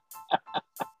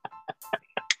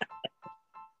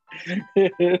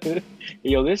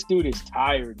 Yo, this dude is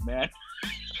tired, man.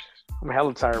 I'm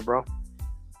hella tired, bro.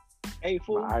 Hey,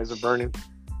 fool. My eyes are burning.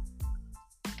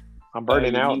 I'm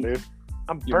burning out, dude.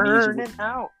 I'm burning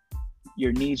out.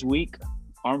 Your knees weak.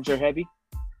 Arms are heavy.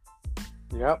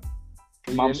 Yep.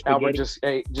 Mom's Albert just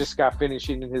got finished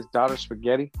eating his daughter's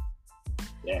spaghetti.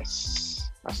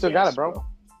 Yes. I still got it, bro.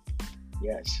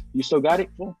 Yes. You still got it,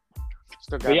 fool?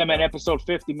 Still got it. Yeah, man, episode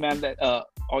 50, man, that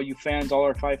all you fans, all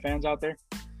our 5 fans out there,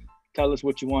 tell us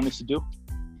what you want us to do.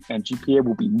 And GPA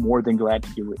will be more than glad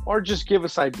to do it. Or just give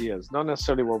us ideas. Not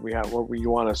necessarily what you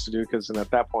want us to do, because then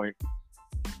at that point,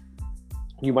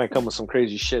 you might come with some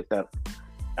crazy shit that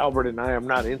Albert and I am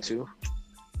not into.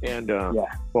 And,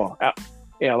 well,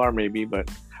 ALR maybe, but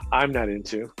I'm not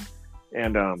into.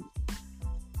 And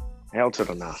hell to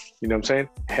the nah. You know what I'm saying?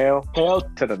 Hell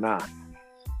to the nah.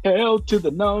 Hell to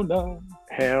the no.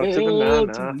 Hell to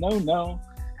the no.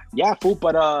 Yeah, fool,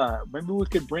 but maybe we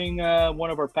could bring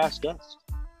one of our past guests.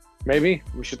 Maybe.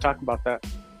 We should talk about that.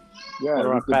 Yeah, one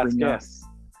of our past guests.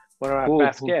 One of our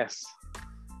past guests.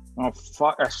 Oh,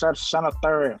 fuck. I said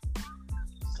sanitarium.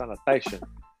 Sanitation.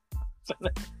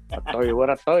 I told you what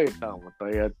I told you, Tom. I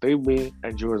told you at 3B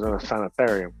and you was in a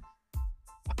sanitarium.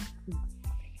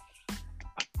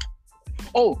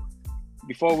 Oh,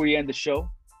 before we end the show,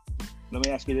 let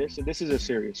me ask you this. This is a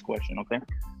serious question, okay?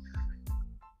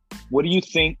 What do you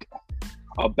think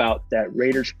about that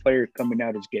Raiders player coming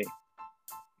out as gay?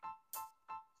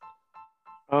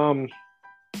 I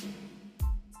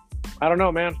don't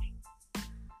know, man.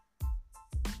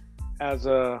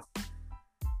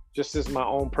 Just as my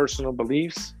own personal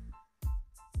beliefs.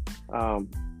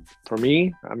 For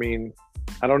me, I mean,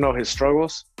 I don't know his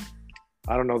struggles.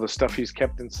 I don't know the stuff he's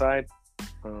kept inside.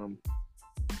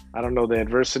 I don't know the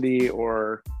adversity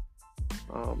or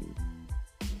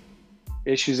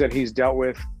issues that he's dealt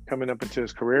with coming up into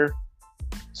his career.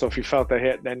 So if he felt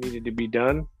that needed to be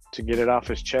done to get it off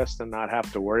his chest and not have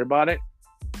to worry about it,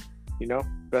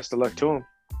 best of luck to him.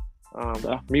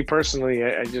 Me personally,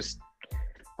 I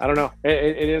don't know.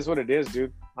 It is what it is,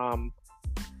 dude.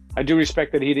 I do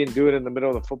respect that he didn't do it in the middle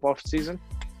of the football season.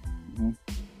 Mm-hmm.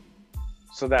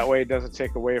 So that way it doesn't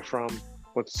take away from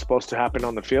what's supposed to happen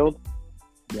on the field.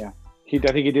 Yeah. I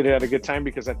think he did it at a good time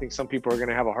because I think some people are going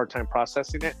to have a hard time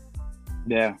processing it.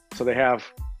 Yeah. So they have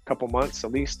a couple months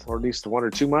at least, or at least 1 or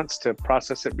 2 months to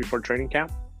process it before training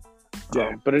camp.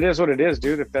 Yeah. But it is what it is,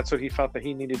 dude. If that's what he felt that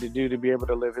he needed to do to be able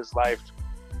to live his life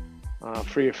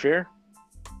free of fear,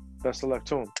 best of luck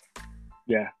to him.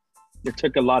 Yeah. It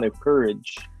took a lot of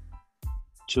courage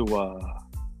to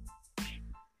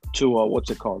what's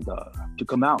it called? To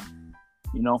come out.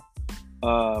 You know?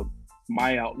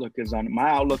 My outlook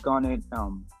on it.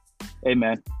 Hey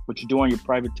man, what you do on your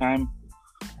private time,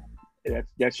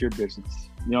 that's your business.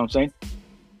 You know what I'm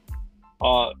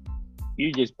saying?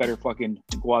 You just better fucking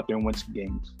go out there and win some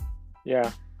games.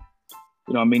 Yeah.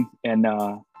 You know what I mean? And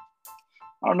I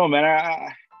don't know,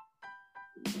 man.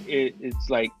 It's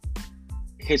like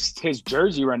his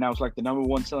jersey right now is like the number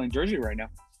one selling jersey right now.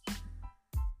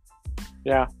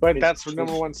 Yeah, but that's the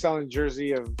number one selling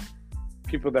jersey of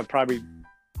people that probably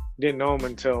didn't know him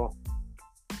until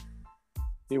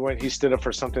he stood up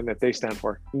for something that they stand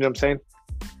for. You know what I'm saying?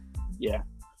 Yeah.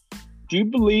 Do you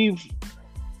believe?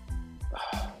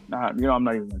 Nah, I'm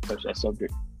not even gonna touch that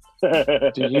subject.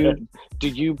 Do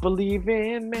you believe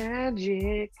in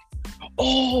magic?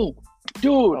 Oh,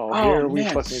 dude! Here we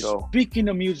fucking go. Speaking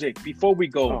of music, before we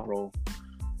go, bro.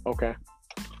 Okay.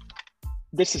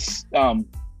 This is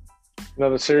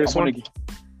another serious one.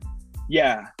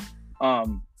 Yeah.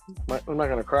 I'm not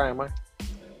gonna cry, am I?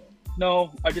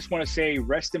 No, I just want to say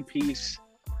rest in peace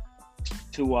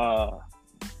to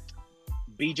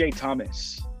BJ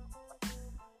Thomas.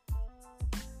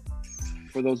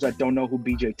 For those that don't know who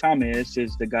BJ Thomas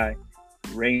is, the guy,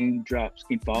 raindrops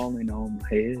keep falling on my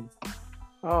head.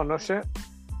 Oh, no shit.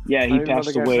 Yeah, he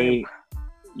passed away.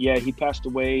 Yeah, he passed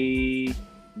away,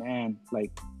 man,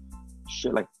 like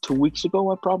 2 weeks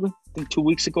ago, I think 2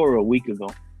 weeks ago or a week ago.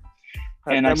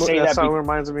 And I say that song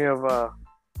reminds me of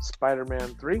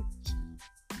Spider-Man 3.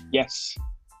 Yes.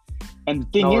 And the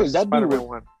thing is, that Spider-Man dude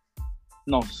 1.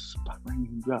 No,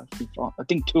 Spider-Man, I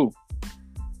think 2.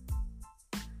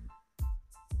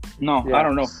 No, yeah. I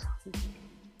don't know.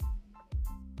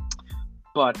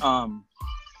 But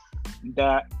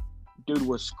that dude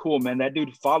was cool, man. That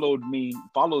dude follows me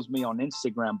on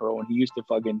Instagram, bro, and he used to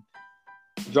fucking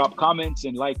drop comments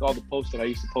and like all the posts that I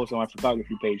used to post on my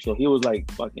photography page. So he was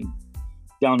like fucking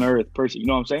down to earth person, you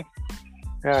know what I'm saying?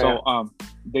 Yeah,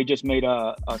 they just made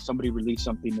somebody release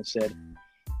something that said,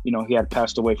 he had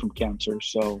passed away from cancer.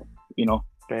 So,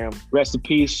 damn. Rest in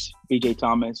peace, BJ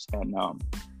Thomas, and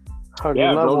hug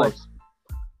your loved ones.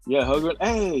 Yeah, hug.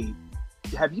 Hey,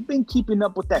 have you been keeping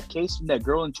up with that case from that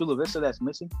girl in Chula Vista that's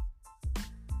missing?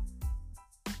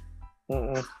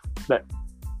 No.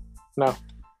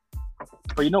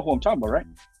 But you know who I'm talking about, right?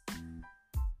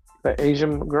 The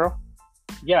Asian girl?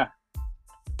 Yeah.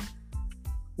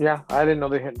 Yeah, I didn't know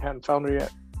they hadn't found her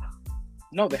yet.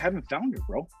 No, they haven't found her,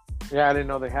 bro. Yeah, I didn't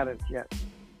know they hadn't yet.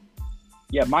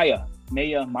 Yeah, Maya.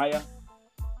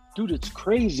 Dude, it's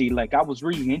crazy. Like, I was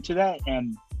reading into that,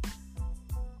 and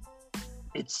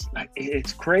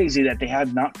it's crazy that they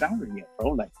have not found her yet, bro.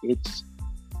 Like, it's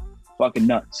fucking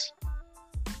nuts.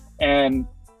 And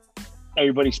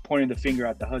everybody's pointing the finger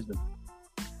at the husband.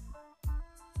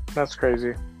 That's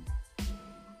crazy.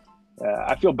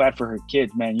 I feel bad for her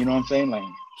kids, man. You know what I'm saying? Like,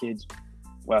 kids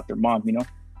without their mom,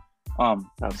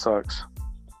 That sucks.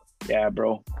 Yeah,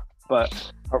 bro.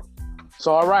 But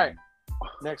so, all right.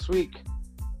 Next week,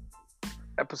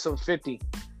 episode 50.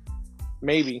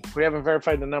 Maybe. We haven't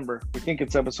verified the number. We think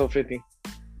it's episode 50.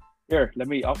 Here,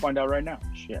 I'll find out right now.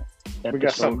 Shit. We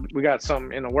got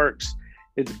something in the works.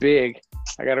 It's big.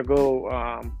 I gotta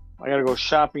go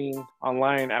shopping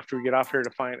online after we get off here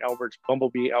to find Albert's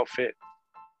Bumblebee outfit.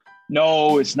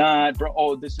 No, it's not, bro.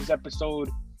 Oh, this episode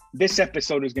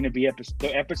is going to be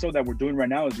the episode that we're doing right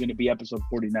now is going to be episode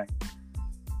 49.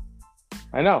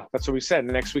 I know. That's what we said.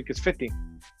 Next week is 50.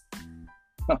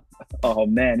 Oh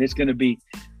man, it's going to be.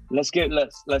 Let's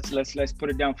put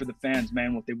it down for the fans,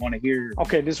 man. What they want to hear.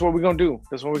 Okay, this is what we're gonna do.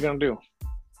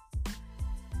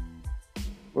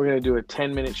 We're gonna do a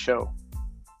 10-minute show.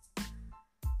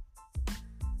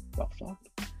 The fuck?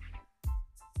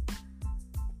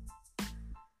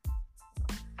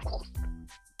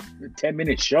 A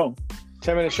 10-minute show.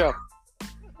 10-minute show.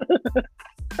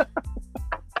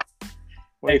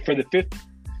 Hey, for the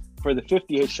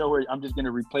 50th show, where I'm just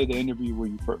gonna replay the interview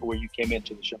where you came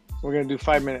into the show. We're gonna do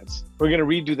 5 minutes. We're gonna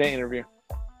redo that interview.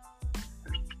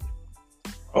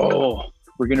 Oh,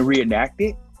 we're gonna reenact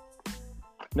it?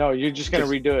 No, you're just gonna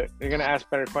redo it. You're gonna ask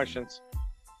better questions.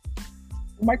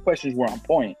 My questions were on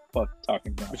point. Fuck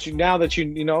talking about. But now that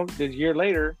a year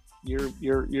later,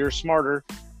 you're smarter,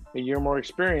 a year more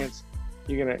experienced.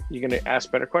 You're gonna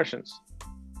ask better questions.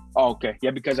 Oh, okay.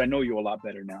 Yeah, because I know you a lot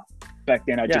better now. Back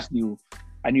then, I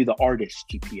knew the artist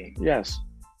GPA. Yes.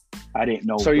 I didn't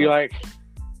know. So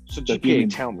GPA,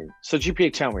 tell me. So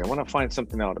GPA, tell me. I want to find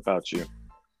something out about you.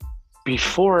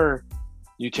 Before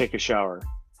you take a shower,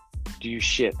 do you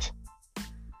shit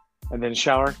and then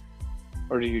shower,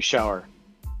 or do you shower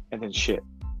and then shit?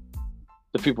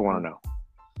 The people want to know.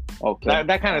 Okay.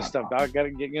 That kind of stuff. I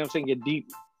gotta get, you know what I'm saying? Get deep.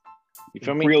 You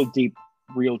feel me? Real deep.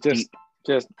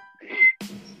 Just.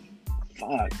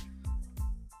 Fuck.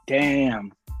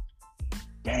 Damn.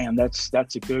 That's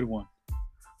a good one.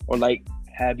 Or like,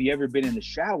 have you ever been in the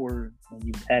shower when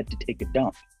you've had to take a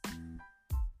dump?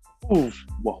 Oof.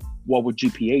 Well, what would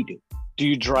GPA do? Do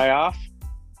you dry off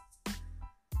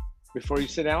before you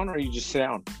sit down, or you just sit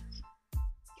down?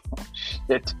 Oh,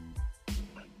 shit.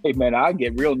 Hey, man, I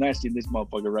get real nasty in this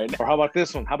motherfucker right now. Or how about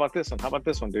this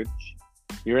one, dude?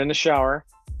 You're in the shower.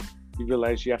 You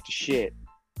realize you have to shit.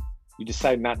 You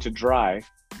decide not to dry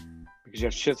because you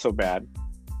have shit so bad.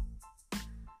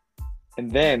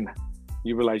 And then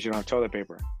you realize you don't have toilet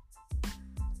paper.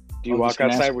 Do you walk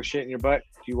outside with shit in your butt?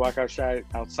 Do you walk outside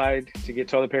to get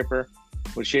toilet paper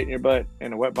with shit in your butt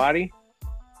and a wet body?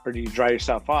 Or do you dry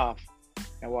yourself off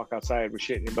and walk outside with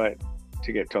shit in your butt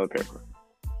to get toilet paper?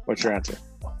 What's your answer?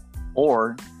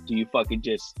 Or do you fucking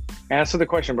just... Answer the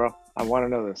question, bro. I want to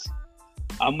know this.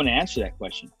 I'm going to answer that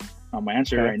question. I'm going to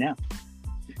answer it right now.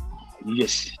 You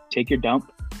just take your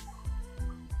dump.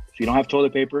 If you don't have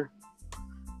toilet paper,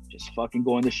 just fucking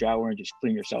go in the shower and just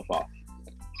clean yourself off.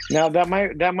 Now that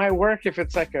might work if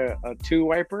it's like a 2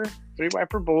 wiper, 3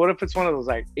 wiper, but what if it's one of those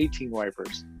like 18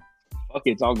 wipers? Fuck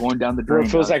it, it's all going down the drain. It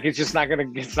feels like it's not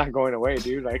going away,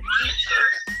 dude. Like,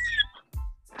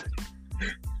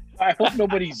 I hope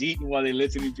nobody's eating while they're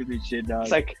listening to this shit, dog.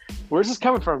 It's like, where's this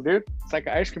coming from, dude? It's like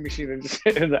an ice cream machine and just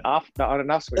in the on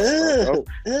and off switch.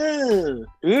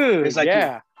 It's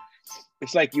like,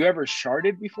 it's like you ever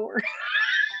sharted before?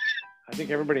 I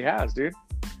think everybody has, dude.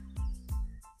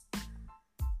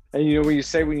 And you know what you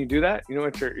say when you do that? You know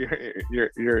what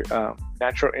your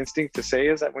natural instinct to say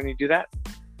is that when you do that?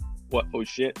 What? Oh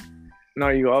shit! No,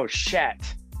 you go, oh shit.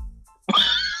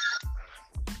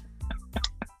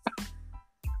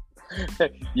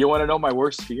 You want to know my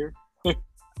worst fear?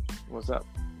 What's up?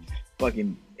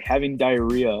 Fucking having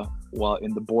diarrhea while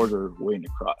in the border waiting to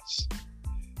cross.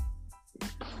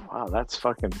 Wow, that's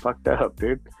fucking fucked up,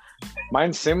 dude.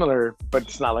 Mine's similar, but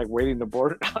it's not like waiting the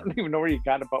border. I don't even know where you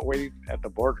got about waiting at the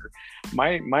border.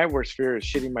 My worst fear is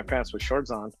shitting my pants with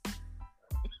shorts on.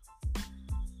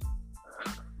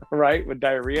 Right? With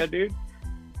diarrhea, dude.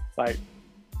 Like,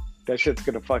 that shit's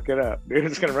gonna fuck it up, dude.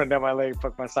 It's gonna run down my leg,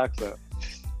 fuck my socks up.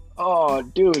 Oh,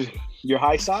 dude. Your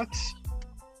high socks?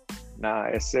 Nah,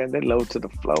 it's sending low to the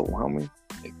flow, homie.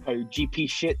 GP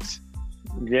shits?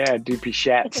 Yeah, GP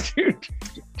Shats, dude.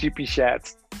 GP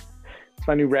Shats. It's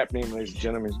my new rap name, ladies and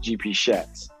gentlemen, is GP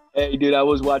Shats. Hey, dude, I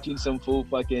was watching some fool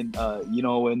fucking,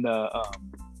 when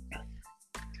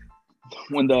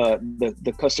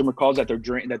the customer calls that their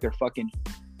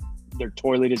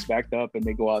toilet is backed up and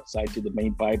they go outside to the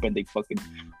main pipe and they fucking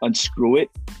unscrew it.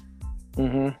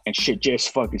 Mm-hmm. And shit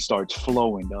just fucking starts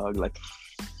flowing, dog. Like,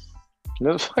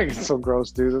 that's fucking so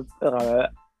gross, dude. Yeah,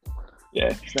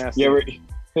 it's nasty.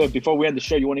 Before we end the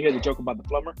show, you want to hear the joke about the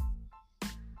plumber?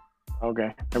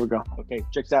 Okay, here we go. Okay,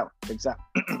 checks out.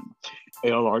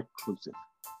 ALR exclusive.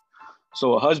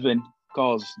 So a husband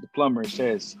calls the plumber and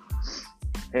says,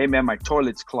 "Hey man, my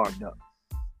toilet's clogged up.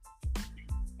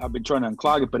 I've been trying to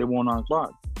unclog it, but it won't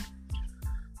unclog."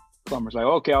 Plumber's like,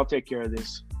 "Okay, I'll take care of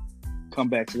this." Come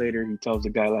back later, he tells the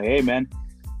guy like, "Hey man,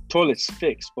 toilet's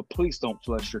fixed, but please don't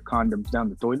flush your condoms down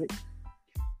the toilet."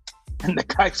 And the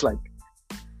guy's like,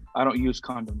 "I don't use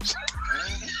condoms."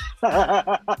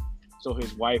 So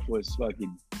his wife was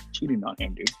fucking cheating on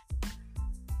him, dude.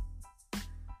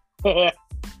 Hey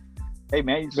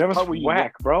man, that was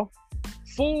whack, bro.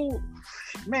 Fool,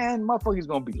 man, motherfucker's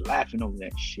gonna be laughing over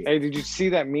that shit. Hey, did you see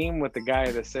that meme with the guy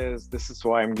that says, "This is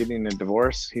why I'm getting a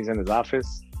divorce"? He's in his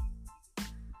office.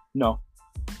 No.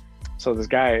 So this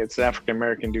guy, it's an African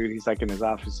American dude. He's like in his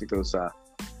office. He goes,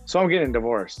 "So I'm getting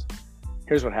divorced.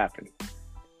 Here's what happened.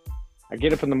 I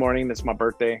get up in the morning. It's my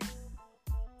birthday.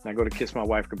 And I go to kiss my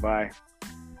wife goodbye.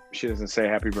 She doesn't say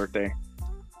happy birthday.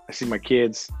 I see my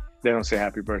kids. They don't say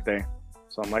happy birthday.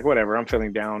 So I'm like, whatever. I'm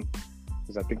feeling down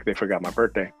because I think they forgot my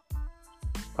birthday.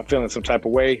 I'm feeling some type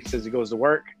of way." He says he goes to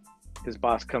work. His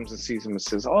boss comes and sees him and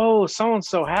says, "Oh,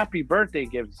 so-and-so, happy birthday."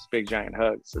 Gives this big giant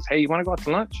hug. Says, "Hey, you want to go out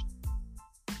to lunch?"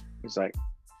 He's like,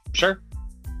 "Sure."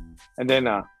 And then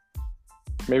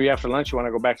maybe after lunch, you want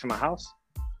to go back to my house?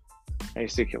 And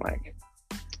he's thinking like,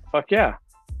 fuck yeah.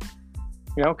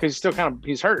 You know, because he's still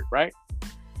he's hurt, right?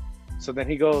 So then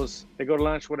they go to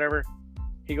lunch, whatever.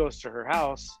 He goes to her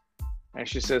house, and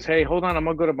she says, "Hey, hold on, I'm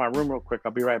gonna go to my room real quick.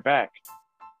 I'll be right back."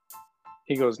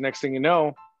 He goes, next thing you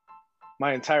know,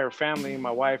 my entire family, my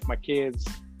wife, my kids,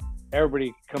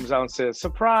 everybody comes out and says,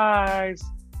 "Surprise!"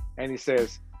 And he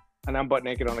says, and I'm butt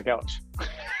naked on the couch.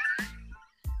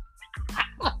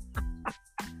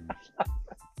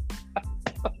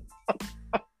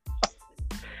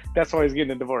 That's why he's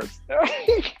getting a divorce.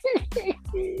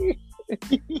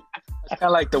 It's kind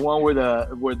of like the one where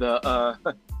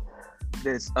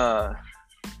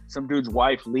some dude's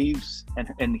wife leaves and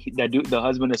the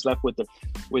husband is left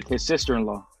with his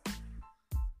sister-in-law,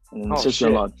 and then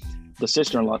the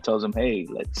sister-in-law tells him, "Hey,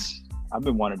 I've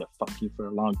been wanting to fuck you for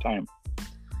a long time,"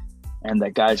 and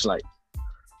that guy's like,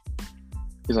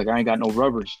 he's like, "I ain't got no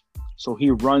rubbers," so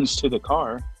he runs to the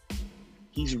car.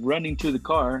 He's running to the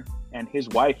car, and his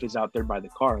wife is out there by the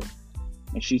car.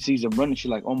 And she sees him running. She's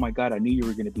like, "Oh my God, I knew you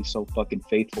were going to be so fucking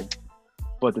faithful."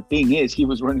 But the thing is, he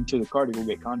was running to the car to go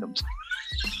get condoms.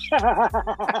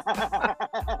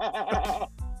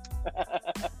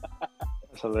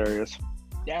 That's hilarious.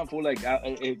 Damn, fool. Like,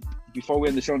 before we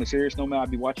end the show on a serious note, man,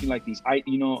 I'd be watching like these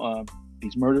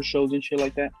murder shows and shit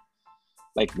like that.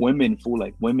 Like women, fool,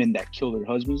 like women that kill their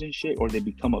husbands and shit, or they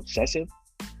become obsessive.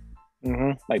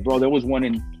 Mm-hmm. Like, bro, there was one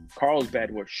in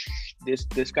Carlsbad where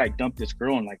this guy dumped this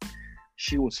girl, and like,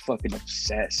 she was fucking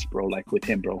obsessed, bro, like with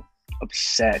him, bro.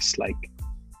 Obsessed, like,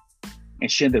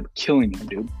 and she ended up killing him,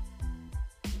 dude.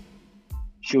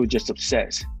 She was just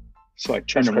obsessed. So I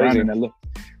turned around and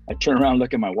I turn around,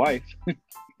 look at my wife,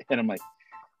 and I'm like,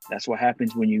 that's what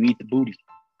happens when you eat the booty.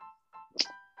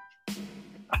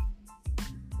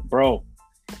 Bro,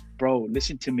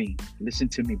 listen to me,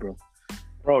 bro.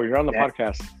 Bro, you're on the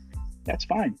podcast. That's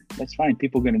fine.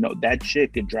 People are gonna know that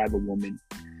shit could drive a woman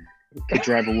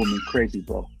crazy,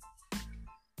 bro.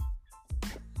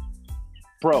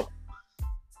 Bro,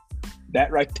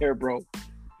 that right there, bro.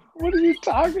 What are you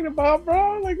talking about,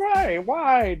 bro? Like,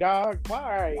 why, dog?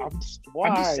 Why? I'm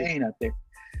just saying out there.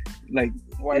 Like,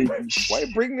 why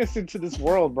bring this into this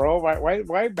world, bro?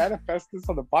 Why manifest this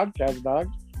on the podcast, dog?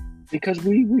 Because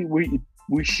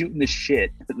we shooting the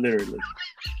shit, literally.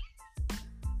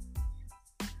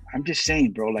 I'm just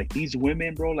saying, bro. Like, these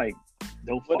women, bro. Like,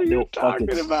 what are you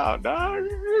talking about, dog?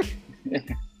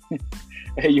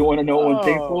 Hey, you want to know one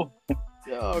thing, fool?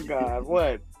 Oh God,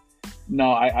 what?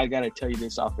 No, I gotta tell you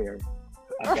this off air.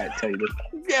 I gotta tell you this.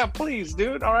 Yeah, please,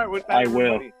 dude. All right, with that, I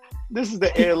will. This is the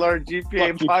ALR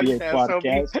GPA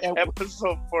podcast.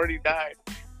 Episode 49.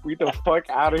 We the fuck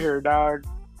out of here, dog.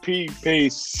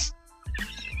 Peace.